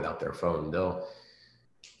store without their phone. They'll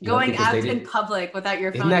going out in public without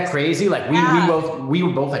your phone. Isn't that crazy? Like we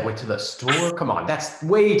were both like, went to the store. Come on, that's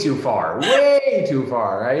way too far,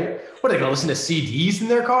 right? What are they gonna listen to CDs in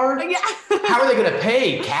their car? Yeah. How are they gonna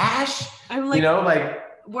pay? Cash? I'm like,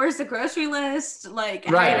 where's the grocery list? Like,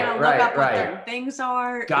 look up what their things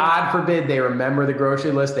are. God forbid they remember the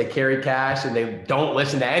grocery list. They carry cash and they don't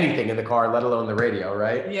listen to anything in the car, let alone the radio,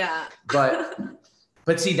 right? Yeah.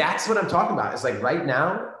 But see, that's what I'm talking about. It's like right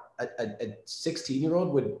now, a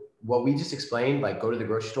 16-year-old would, what we just explained, like go to the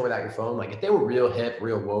grocery store without your phone. Like if they were real hip,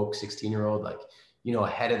 real woke 16-year-old, like,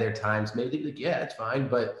 ahead of their times, maybe they'd be like, yeah, it's fine.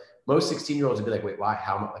 But most 16-year-olds would be like, wait, why?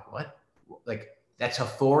 How? Like what? Like that's a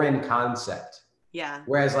foreign concept. Yeah.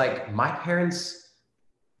 Whereas like my parents,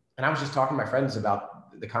 and I was just talking to my friends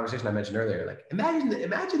about the conversation I mentioned earlier, like imagine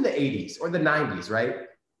the 80s or the 90s, right?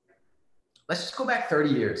 Let's just go back 30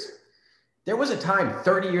 years. There was a time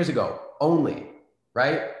 30 years ago only,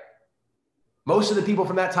 right? Most of the people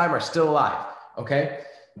from that time are still alive, okay?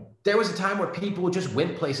 There was a time where people just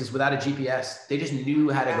went places without a GPS. They just knew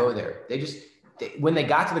how to go there. When they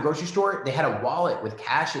got to the grocery store, they had a wallet with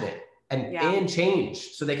cash in it and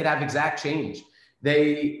change, so they could have exact change.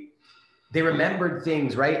 They remembered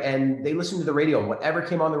things, right? And they listened to the radio, and whatever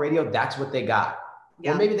came on the radio, that's what they got.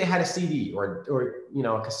 Yeah. Or maybe they had a CD or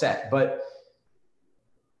a cassette, but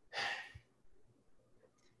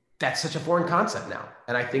that's such a foreign concept now.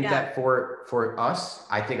 And I think that for us,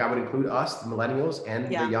 I think I would include us, the millennials and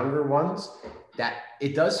the younger ones, that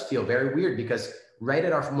it does feel very weird because right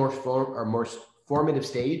at our most formative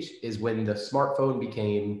stage is when the smartphone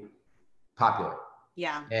became popular.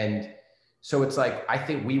 Yeah. And so it's like, I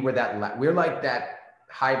think we're like that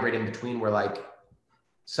hybrid in between where like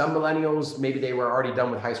some millennials, maybe they were already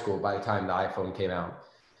done with high school by the time the iPhone came out.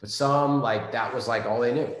 But some, like, that was like all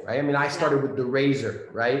they knew, right? I mean, I started with the Razor,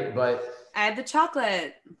 right? But I had the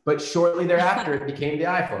chocolate. But shortly thereafter, it became the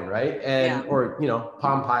iPhone, right? And or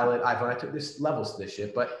Palm Pilot, iPhone. I took this levels to this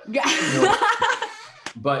shit, but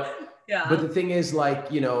But Yeah. but the thing is,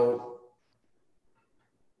 like, you know,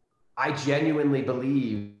 I genuinely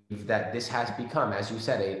believe that this has become, as you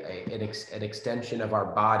said, an extension of our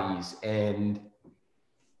bodies, and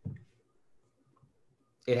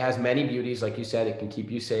it has many beauties. Like you said, it can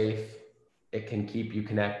keep you safe. It can keep you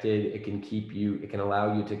connected. It can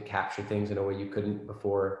allow you to capture things in a way you couldn't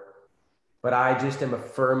before. But I just am a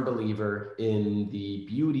firm believer in the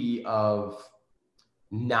beauty of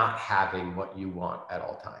not having what you want at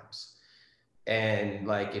all times. And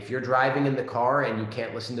like, if you're driving in the car and you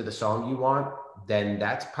can't listen to the song you want, then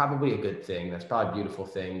that's probably a good thing. That's probably a beautiful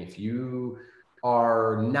thing. If you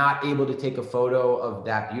are not able to take a photo of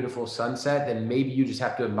that beautiful sunset, then maybe you just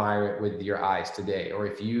have to admire it with your eyes today. Or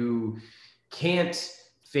if you can't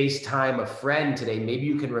FaceTime a friend today, maybe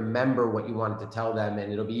you can remember what you wanted to tell them,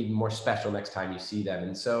 and it'll be even more special next time you see them.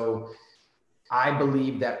 And so I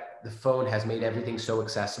believe that the phone has made everything so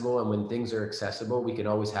accessible. And when things are accessible, we can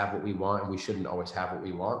always have what we want, and we shouldn't always have what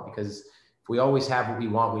we want, because if we always have what we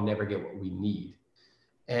want, we never get what we need.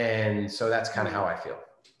 And so that's kind of how I feel.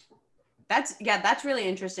 That's really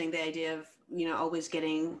interesting. The idea of, you know, always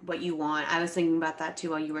getting what you want. I was thinking about that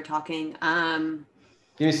too while you were talking.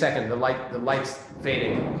 Give me a second. The light's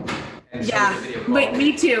fading. And so yeah. is the video quality.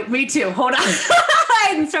 Wait, me too. Hold on.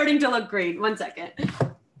 I'm starting to look green. 1 second.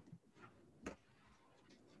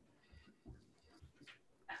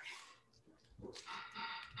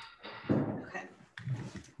 Okay.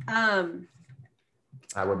 All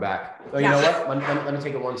right, we're back. Oh, you know what? Let me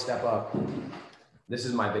take it one step up. This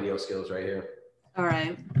is my video skills right here. All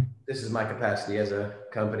right. This is my capacity as a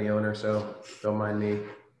company owner, so don't mind me.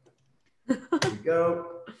 Here we go.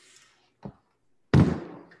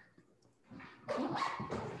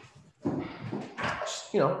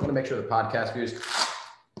 Just, you know, want to make sure the podcast viewers.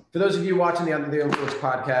 For those of you watching the Under the Influence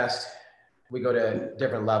podcast, we go to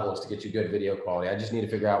different levels to get you good video quality. I just need to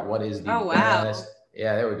figure out what is the best.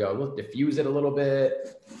 Yeah, there we go. We'll diffuse it a little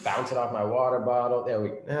bit, bounce it off my water bottle. There we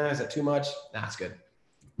go. Is that too much? Nah, it's good.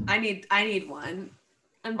 I need one.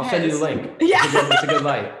 I'll send you the link. Yeah. It's a good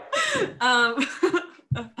light.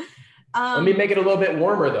 Let me make it a little bit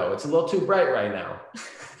warmer though. It's a little too bright right now.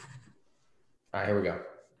 All right, here we go.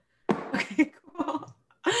 Okay, cool.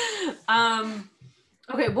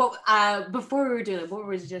 Okay, well, before we were doing it, what were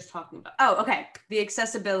we just talking about? Oh, okay. The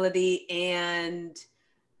accessibility and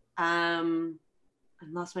I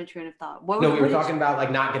lost my train of thought. We were talking about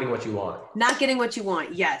like not getting what you want. Not getting what you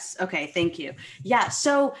want. Yes. Okay. Thank you. Yeah.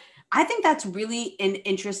 So I think that's really an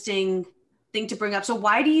interesting thing to bring up. So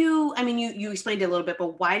why do you, I mean, you explained it a little bit,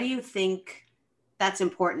 but why do you think that's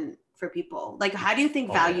important for people? Like, how do you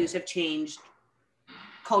think values have changed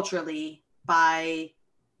culturally by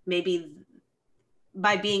being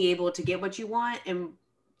able to get what you want? And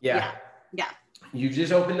yeah. You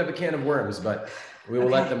just opened up a can of worms, but we will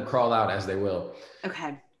let them crawl out as they will.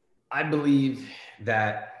 Okay. I believe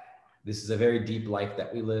that this is a very deep life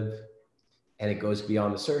that we live, and it goes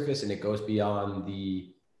beyond the surface and it goes beyond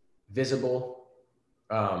the visible.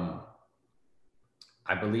 I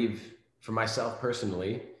believe for myself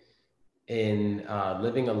personally in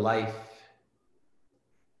living a life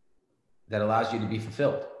that allows you to be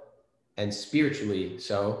fulfilled, and spiritually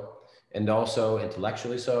so, and also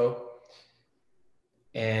intellectually so.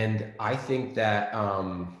 And I think that,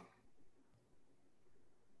 how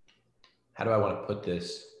do I want to put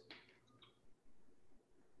this?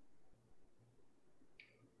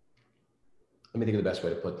 Let me think of the best way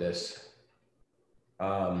to put this.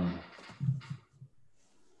 Let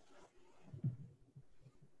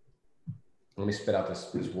me spit out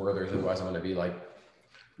this word, otherwise I'm going to be like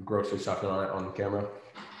grossly sucking on it on camera.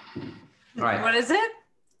 All right. What is it?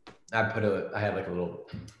 I had like a little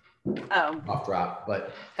off drop,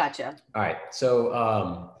 but gotcha. All right.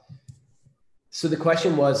 So, so the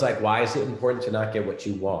question was like, why is it important to not get what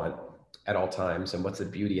you want at all times? And what's the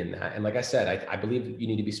beauty in that? And like I said, I believe you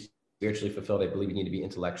need to be spiritually fulfilled. I believe you need to be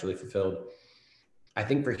intellectually fulfilled. I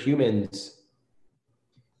think for humans,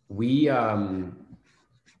 we can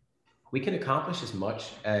accomplish as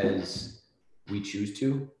much as we choose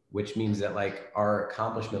to, which means that like our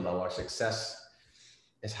accomplishment level, our success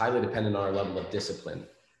is highly dependent on our level of discipline,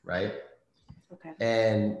 right? Okay.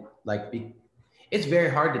 And like, it's very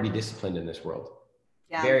hard to be disciplined in this world.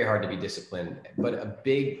 Yeah. Very hard to be disciplined. But a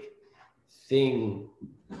big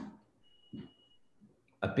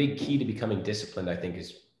key to becoming disciplined, I think,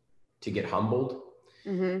 is to get humbled.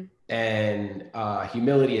 Mm-hmm. And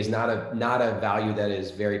humility is not a value that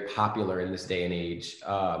is very popular in this day and age,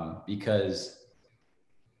 because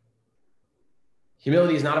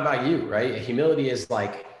humility is not about you, right? Humility is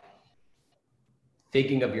like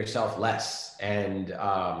thinking of yourself less and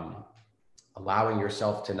allowing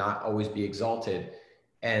yourself to not always be exalted.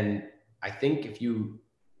 And I think if you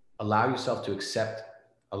allow yourself to accept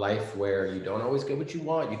a life where you don't always get what you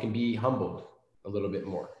want, you can be humbled a little bit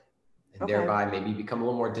more, and Okay. thereby maybe become a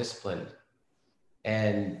little more disciplined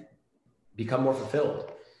and become more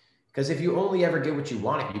fulfilled. Because if you only ever get what you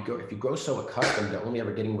want, if you grow so accustomed to only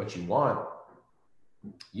ever getting what you want,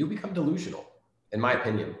 you become delusional, in my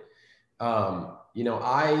opinion. You know,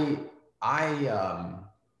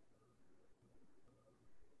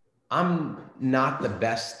 I'm not the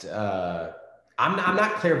best. I'm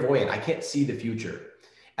not clairvoyant. I can't see the future,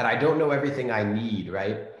 and I don't know everything I need.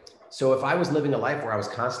 Right. So if I was living a life where I was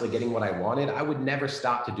constantly getting what I wanted, I would never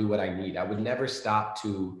stop to do what I need. I would never stop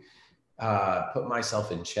to put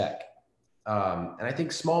myself in check. And I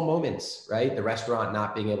think small moments, right? The restaurant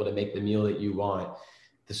not being able to make the meal that you want,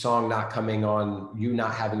 the song not coming on, you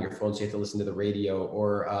not having your phone, so you have to listen to the radio,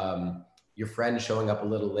 or your friend showing up a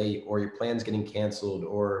little late, or your plans getting canceled,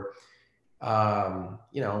 or,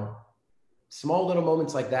 you know, small little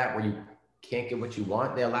moments like that where you can't get what you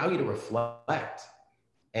want, they allow you to reflect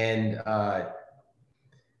and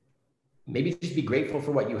maybe just be grateful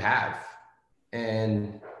for what you have.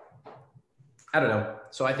 And I don't know.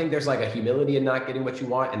 So I think there's like a humility in not getting what you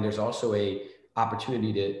want. And there's also a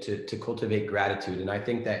opportunity to cultivate gratitude. And I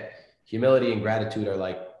think that humility and gratitude are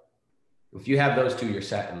like, if you have those two, you're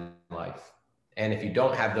set in life. And if you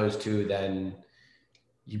don't have those two, then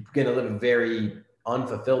you're going to live a very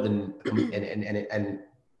unfulfilled and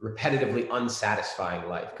repetitively unsatisfying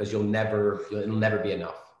life, because it'll never be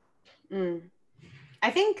enough. I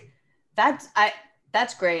think that's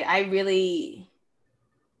great. I really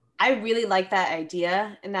like that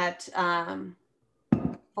idea and that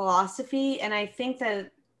philosophy. And I think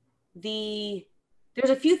that there's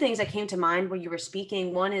a few things that came to mind when you were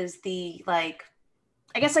speaking. One is the, like,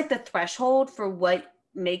 I guess like the threshold for what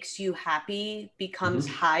makes you happy becomes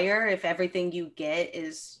higher if everything you get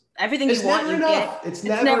is everything you want you get. It's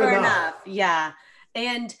never enough. Yeah.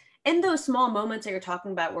 And in those small moments that you're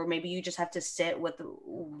talking about, where maybe you just have to sit with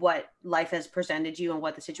what life has presented you and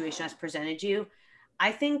what the situation has presented you,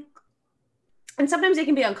 I think, and sometimes it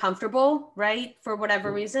can be uncomfortable, right? For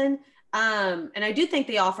whatever reason. And I do think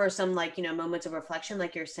they offer some, like, you know, moments of reflection,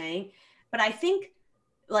 like you're saying. But I think,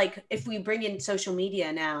 like, if we bring in social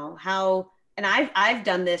media now, and I've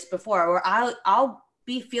done this before, where I'll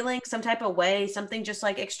be feeling some type of way, something just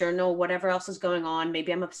like external, whatever else is going on.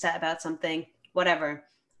 Maybe I'm upset about something, whatever.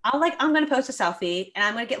 I'm going to post a selfie and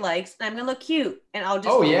I'm going to get likes and I'm going to look cute, and I'll just,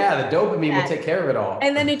 oh yeah, the dopamine will take care of it all.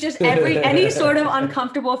 And then it just, any sort of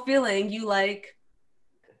uncomfortable feeling, you like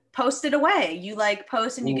post it away. You like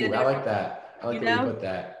post and you get. I like that. I like that you put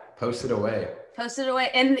that. Post it away. Post it away.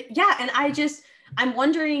 And yeah, and I'm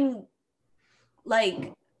wondering,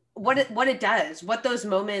 like, what it does, what those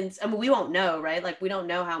moments, I mean, we won't know, right? Like, we don't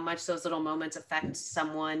know how much those little moments affect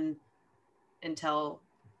someone until,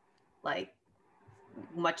 like,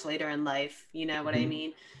 much later in life, you know what I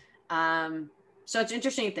mean? So it's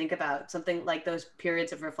interesting to think about something like those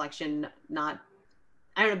periods of reflection, not,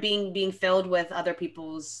 I don't know, being filled with other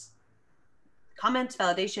people's comments,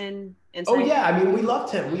 validation, insight. Oh yeah, I mean, we love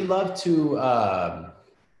to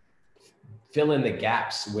fill in the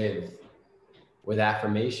gaps with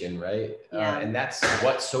affirmation, right? Yeah. And that's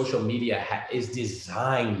what social media is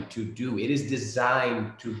designed to do. It is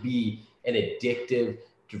designed to be an addictive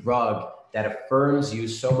drug that affirms you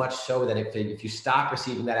so much so that if you stop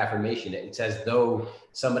receiving that affirmation, it's as though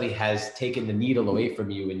somebody has taken the needle away from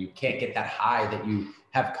you and you can't get that high that you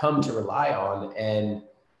have come to rely on. And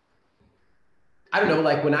I don't know,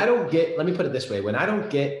 like, when I don't get, let me put it this way, when I don't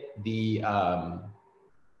get the,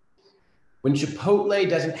 when Chipotle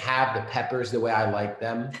doesn't have the peppers the way I like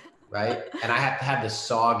them, right? And I have to have the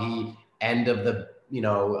soggy end of the,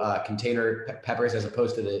 container peppers as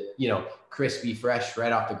opposed to the, crispy, fresh,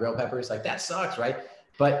 right off the grill peppers. Like, that sucks, right?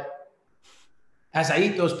 But as I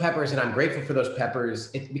eat those peppers and I'm grateful for those peppers,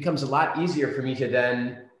 it becomes a lot easier for me to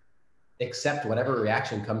then accept whatever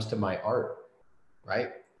reaction comes to my art,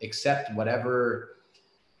 right? Accept whatever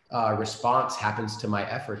response happens to my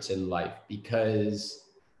efforts in life, because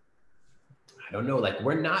I don't know, like,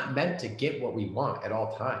 we're not meant to get what we want at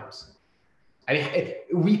all times. I mean,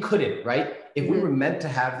 we couldn't, right? If we were meant to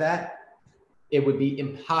have that, it would be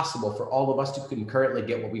impossible for all of us to concurrently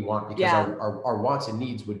get what we want, because our wants and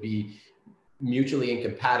needs would be mutually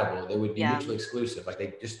incompatible. They would be mutually exclusive. Like,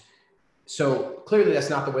 they just, so clearly that's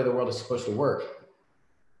not the way the world is supposed to work.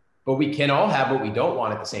 But we can all have what we don't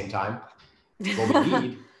want at the same time, what we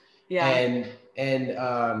need.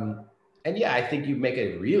 And yeah, I think you make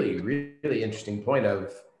a really, really interesting point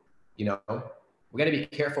of, we got to be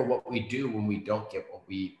careful what we do when we don't get what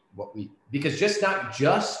we, because not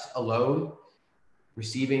just alone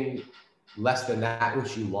receiving less than that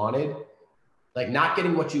which you wanted, like not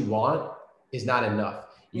getting what you want is not enough.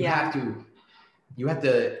 You have to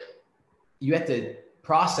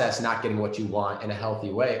process not getting what you want in a healthy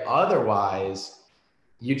way. Otherwise,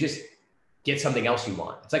 you just get something else you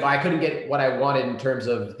want. It's like, oh, I couldn't get what I wanted in terms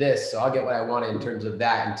of this, so I'll get what I wanted in terms of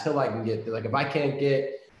that until I can get, like, if I can't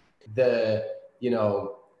get the,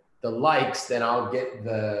 the likes, then I'll get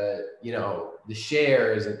the, the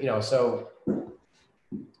shares, and, so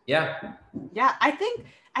yeah. Yeah. I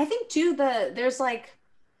think too, there's like,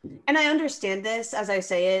 and I understand this as I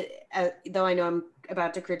say it, though I know I'm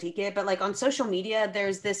about to critique it, but like on social media,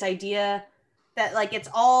 there's this idea that like, it's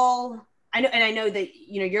all, I know that,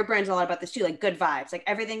 your brand's a lot about this too, like good vibes, like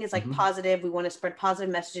everything is like positive. We want to spread positive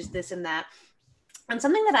messages, this and that. And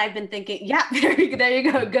something that I've been thinking, yeah, there you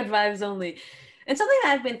go, good vibes only. And something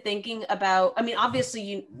that I've been thinking about, I mean,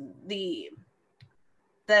 obviously the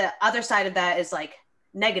other side of that is like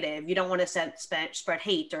negative. You don't want to spread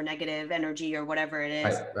hate or negative energy or whatever it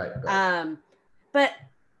is. Right. But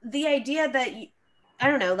the idea that, I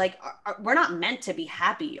don't know, like we're not meant to be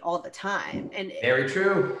happy all the time. And very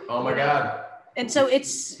true. Oh my God. And so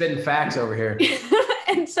it's spitting facts over here.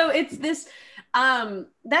 And so it's this,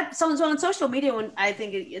 that someone's on social media, when I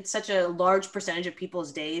think it's such a large percentage of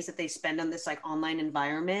people's days that they spend on this like online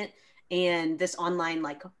environment and this online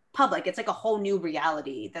like public, it's like a whole new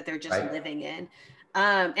reality that they're just living in.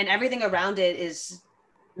 And everything around it is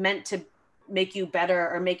meant to make you better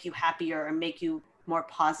or make you happier or make you more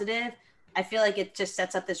positive. I feel like it just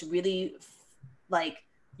sets up this really like,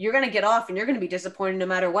 you're going to get off and you're going to be disappointed no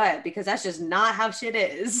matter what, because that's just not how shit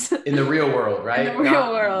is in the real world, right? In the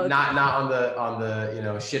real world. Not on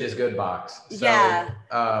the, shit is good box. So,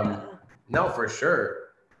 no, for sure.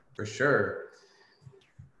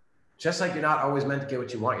 Just like you're not always meant to get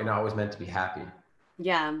what you want, you're not always meant to be happy.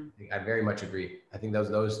 Yeah. I very much agree. I think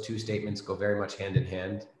those two statements go very much hand in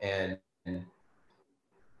hand. And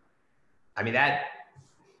I mean,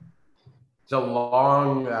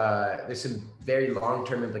 there's some very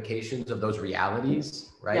long-term implications of those realities,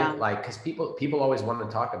 right? Yeah. Like, because people always want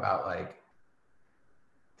to talk about like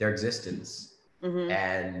their existence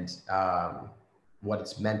and what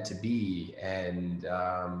it's meant to be, and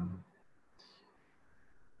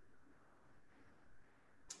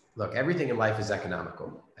look, everything in life is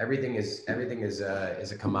economical. Everything is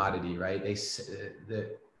a commodity, right? The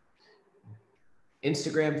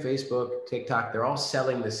Instagram, Facebook, TikTok, they're all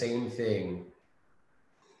selling the same thing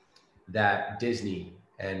that Disney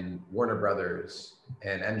and Warner Brothers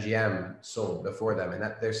and MGM sold before them, and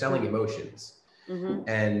that they're selling emotions,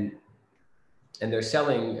 and they're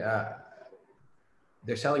selling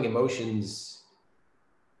emotions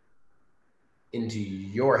into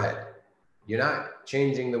your head. You're not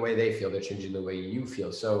changing the way they feel; they're changing the way you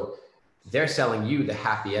feel. So they're selling you the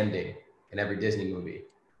happy ending in every Disney movie,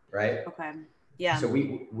 right? Okay. Yeah. So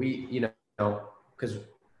we because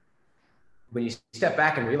when you step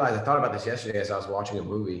back and realize, I thought about this yesterday as I was watching a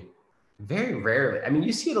movie, very rarely, I mean,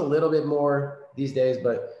 you see it a little bit more these days,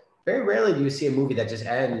 but very rarely do you see a movie that just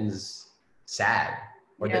ends sad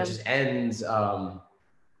or that just ends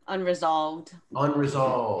unresolved,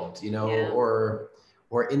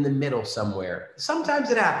 or in the middle somewhere. Sometimes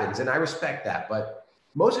it happens and I respect that, but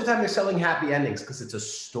most of the time they're selling happy endings because it's a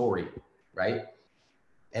story, right?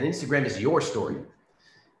 And Instagram is your story.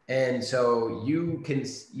 And so you can,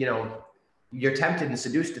 you're tempted and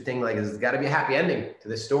seduced to think like, there's got to be a happy ending to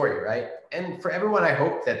this story, right? And for everyone, I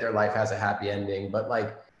hope that their life has a happy ending, but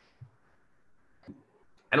like,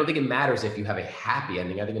 I don't think it matters if you have a happy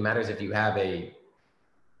ending. I think it matters if you have a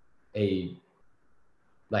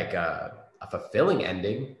fulfilling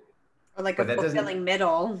ending. Or like a fulfilling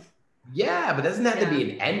middle. Yeah, but it doesn't have to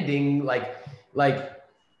be an ending. Like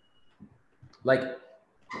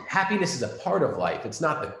happiness is a part of life. It's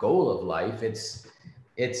not the goal of life. It's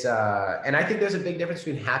and I think there's a big difference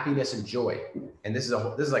between happiness and joy. And this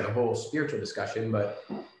is like a whole spiritual discussion, but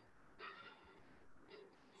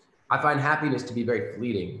I find happiness to be very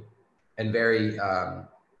fleeting and very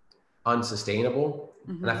unsustainable.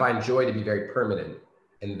 And I find joy to be very permanent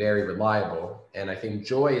and very reliable. And I think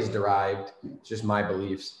joy is derived, it's just my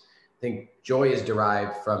beliefs, I think joy is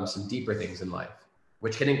derived from some deeper things in life,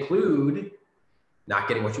 which can include not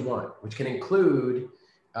getting what you want, which can include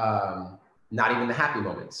not even the happy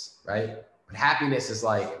moments, right? But happiness is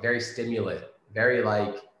like very stimulant, very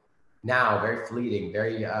like now, very fleeting,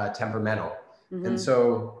 very temperamental. And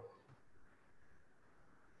so,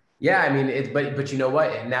 yeah, I mean, but you know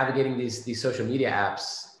what? Navigating these social media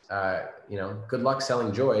apps, good luck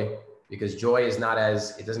selling joy because joy is not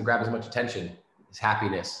as, it doesn't grab as much attention as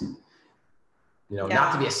happiness. You know,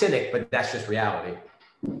 not to be a cynic, but that's just reality.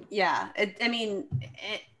 Yeah.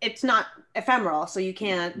 It's not ephemeral, so you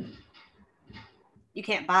can't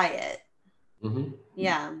buy it. Mm-hmm.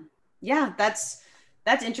 Yeah. Yeah. That's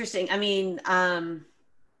interesting. I mean, and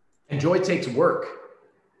joy takes work.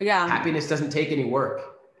 Yeah. Happiness doesn't take any work,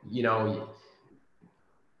 you know.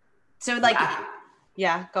 So like,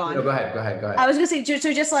 yeah, go on. No, go ahead. I was gonna say,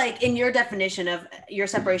 so just like in your definition of your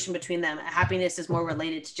separation between them, happiness is more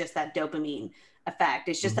related to just that dopamine effect.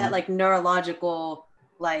 It's just that like neurological,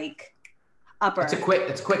 like upper. It's a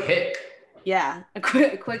quick hit. Yeah, a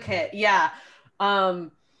quick hit. Yeah. Have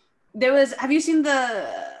you seen the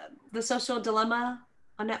Social Dilemma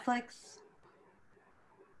on Netflix?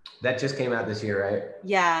 That just came out this year, right?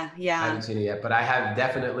 Yeah. I haven't seen it yet, but I have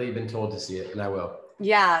definitely been told to see it, and I will.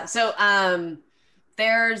 Yeah. So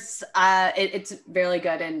there's it's really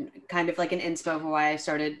good and kind of like an inspo for why I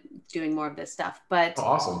started doing more of this stuff. But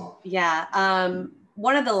awesome. Yeah.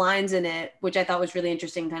 One of the lines in it, which I thought was really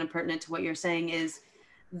interesting, kind of pertinent to what you're saying, is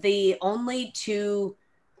the only two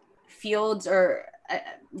fields or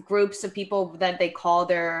groups of people that they call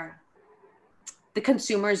the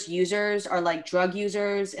consumers users are like drug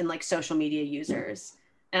users and like social media users.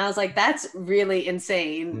 And I was like, that's really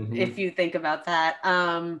insane if you think about that.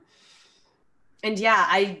 And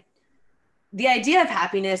yeah, the idea of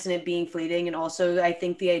happiness and it being fleeting, and also I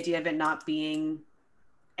think the idea of it not being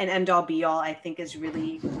an end all be all, I think is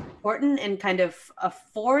really important and kind of a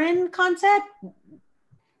foreign concept.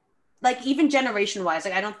 Like even generation wise,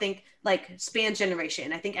 like I don't think like spans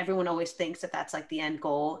generation. I think everyone always thinks that that's like the end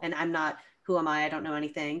goal, and I'm not. Who am I? I don't know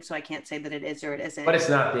anything, so I can't say that it is or it isn't. But it's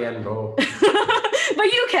not the end goal. But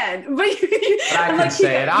you can. But I can like,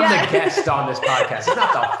 say it. I'm the guest on this podcast. It's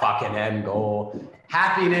not the fucking end goal.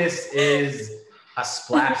 Happiness is a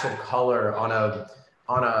splash of color on a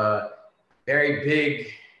very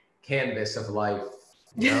big canvas of life.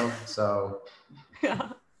 You know, so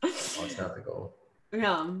yeah, it's not the goal.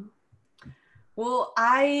 Yeah. Well,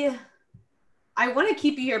 I want to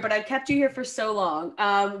keep you here, but I've kept you here for so long.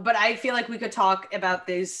 But I feel like we could talk about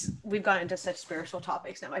this. We've gotten into such spiritual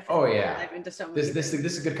topics now. I feel like I've into so many. This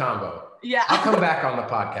is a good combo. Yeah. I'll come back on the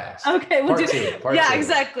podcast. Okay, we'll do part two.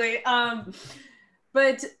 Exactly.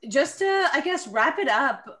 But just to, I guess, wrap it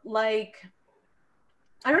up, like,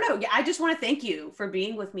 I don't know. Yeah, I just want to thank you for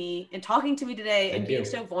being with me and talking to me today and being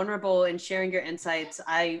so vulnerable and sharing your insights.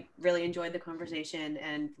 I really enjoyed the conversation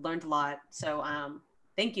and learned a lot. So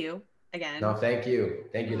thank you again. No, thank you.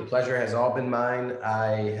 Thank you. The pleasure has all been mine.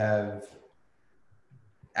 As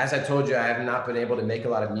I told you, I have not been able to make a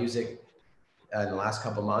lot of music in the last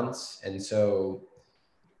couple months. And so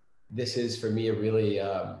this is for me a really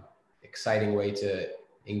exciting way to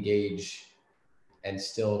engage and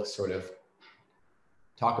still sort of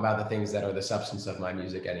talk about the things that are the substance of my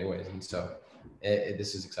music anyways. And so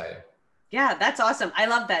this is exciting. Yeah, that's awesome. I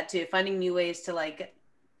love that too. Finding new ways to like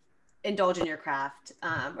indulge in your craft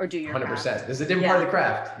or do your 100%. Craft. This is a different part of the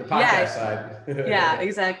craft, the podcast side. Yeah,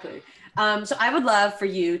 exactly. So I would love for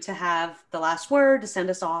you to have the last word to send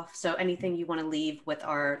us off. So anything you want to leave with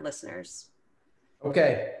our listeners.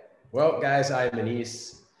 Okay. Well, guys, I am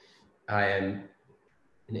Anis. I am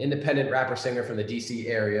an independent rapper singer from the DC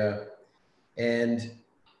area. And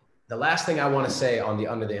the last thing I want to say on the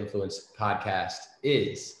Under the Influence podcast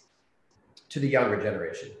is to the younger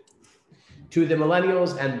generation, to the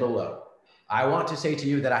millennials and below. I want to say to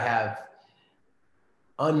you that I have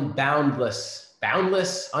unboundless. Let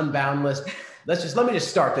me just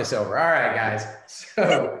start this over. All right, guys.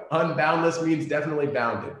 So unboundless means definitely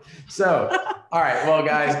bounded. So, all right. Well,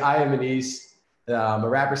 guys, I am Anis. I'm a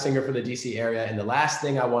rapper singer from the DC area. And the last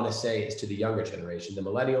thing I want to say is to the younger generation, the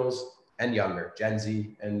millennials and younger, Gen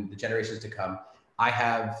Z and the generations to come. I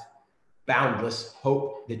have boundless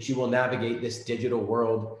hope that you will navigate this digital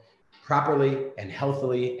world properly and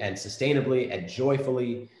healthily and sustainably and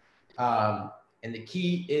joyfully. And the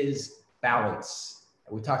key is balance.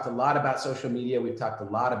 We talked a lot about social media. We've talked a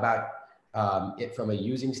lot about it from a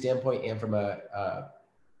using standpoint and from a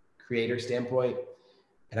creator standpoint.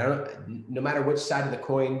 And no matter which side of the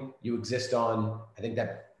coin you exist on, I think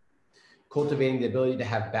that cultivating the ability to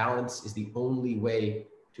have balance is the only way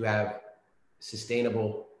to have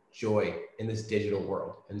sustainable joy in this digital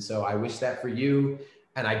world. And so I wish that for you.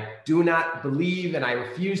 And I do not believe and I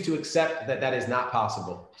refuse to accept that that is not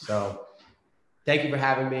possible. So thank you for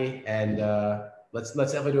having me. And let's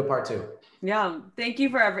definitely do a part two. Yeah. Thank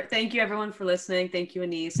you everyone for listening. Thank you,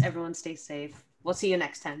 Anis. Everyone stay safe. We'll see you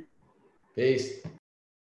next time. Peace.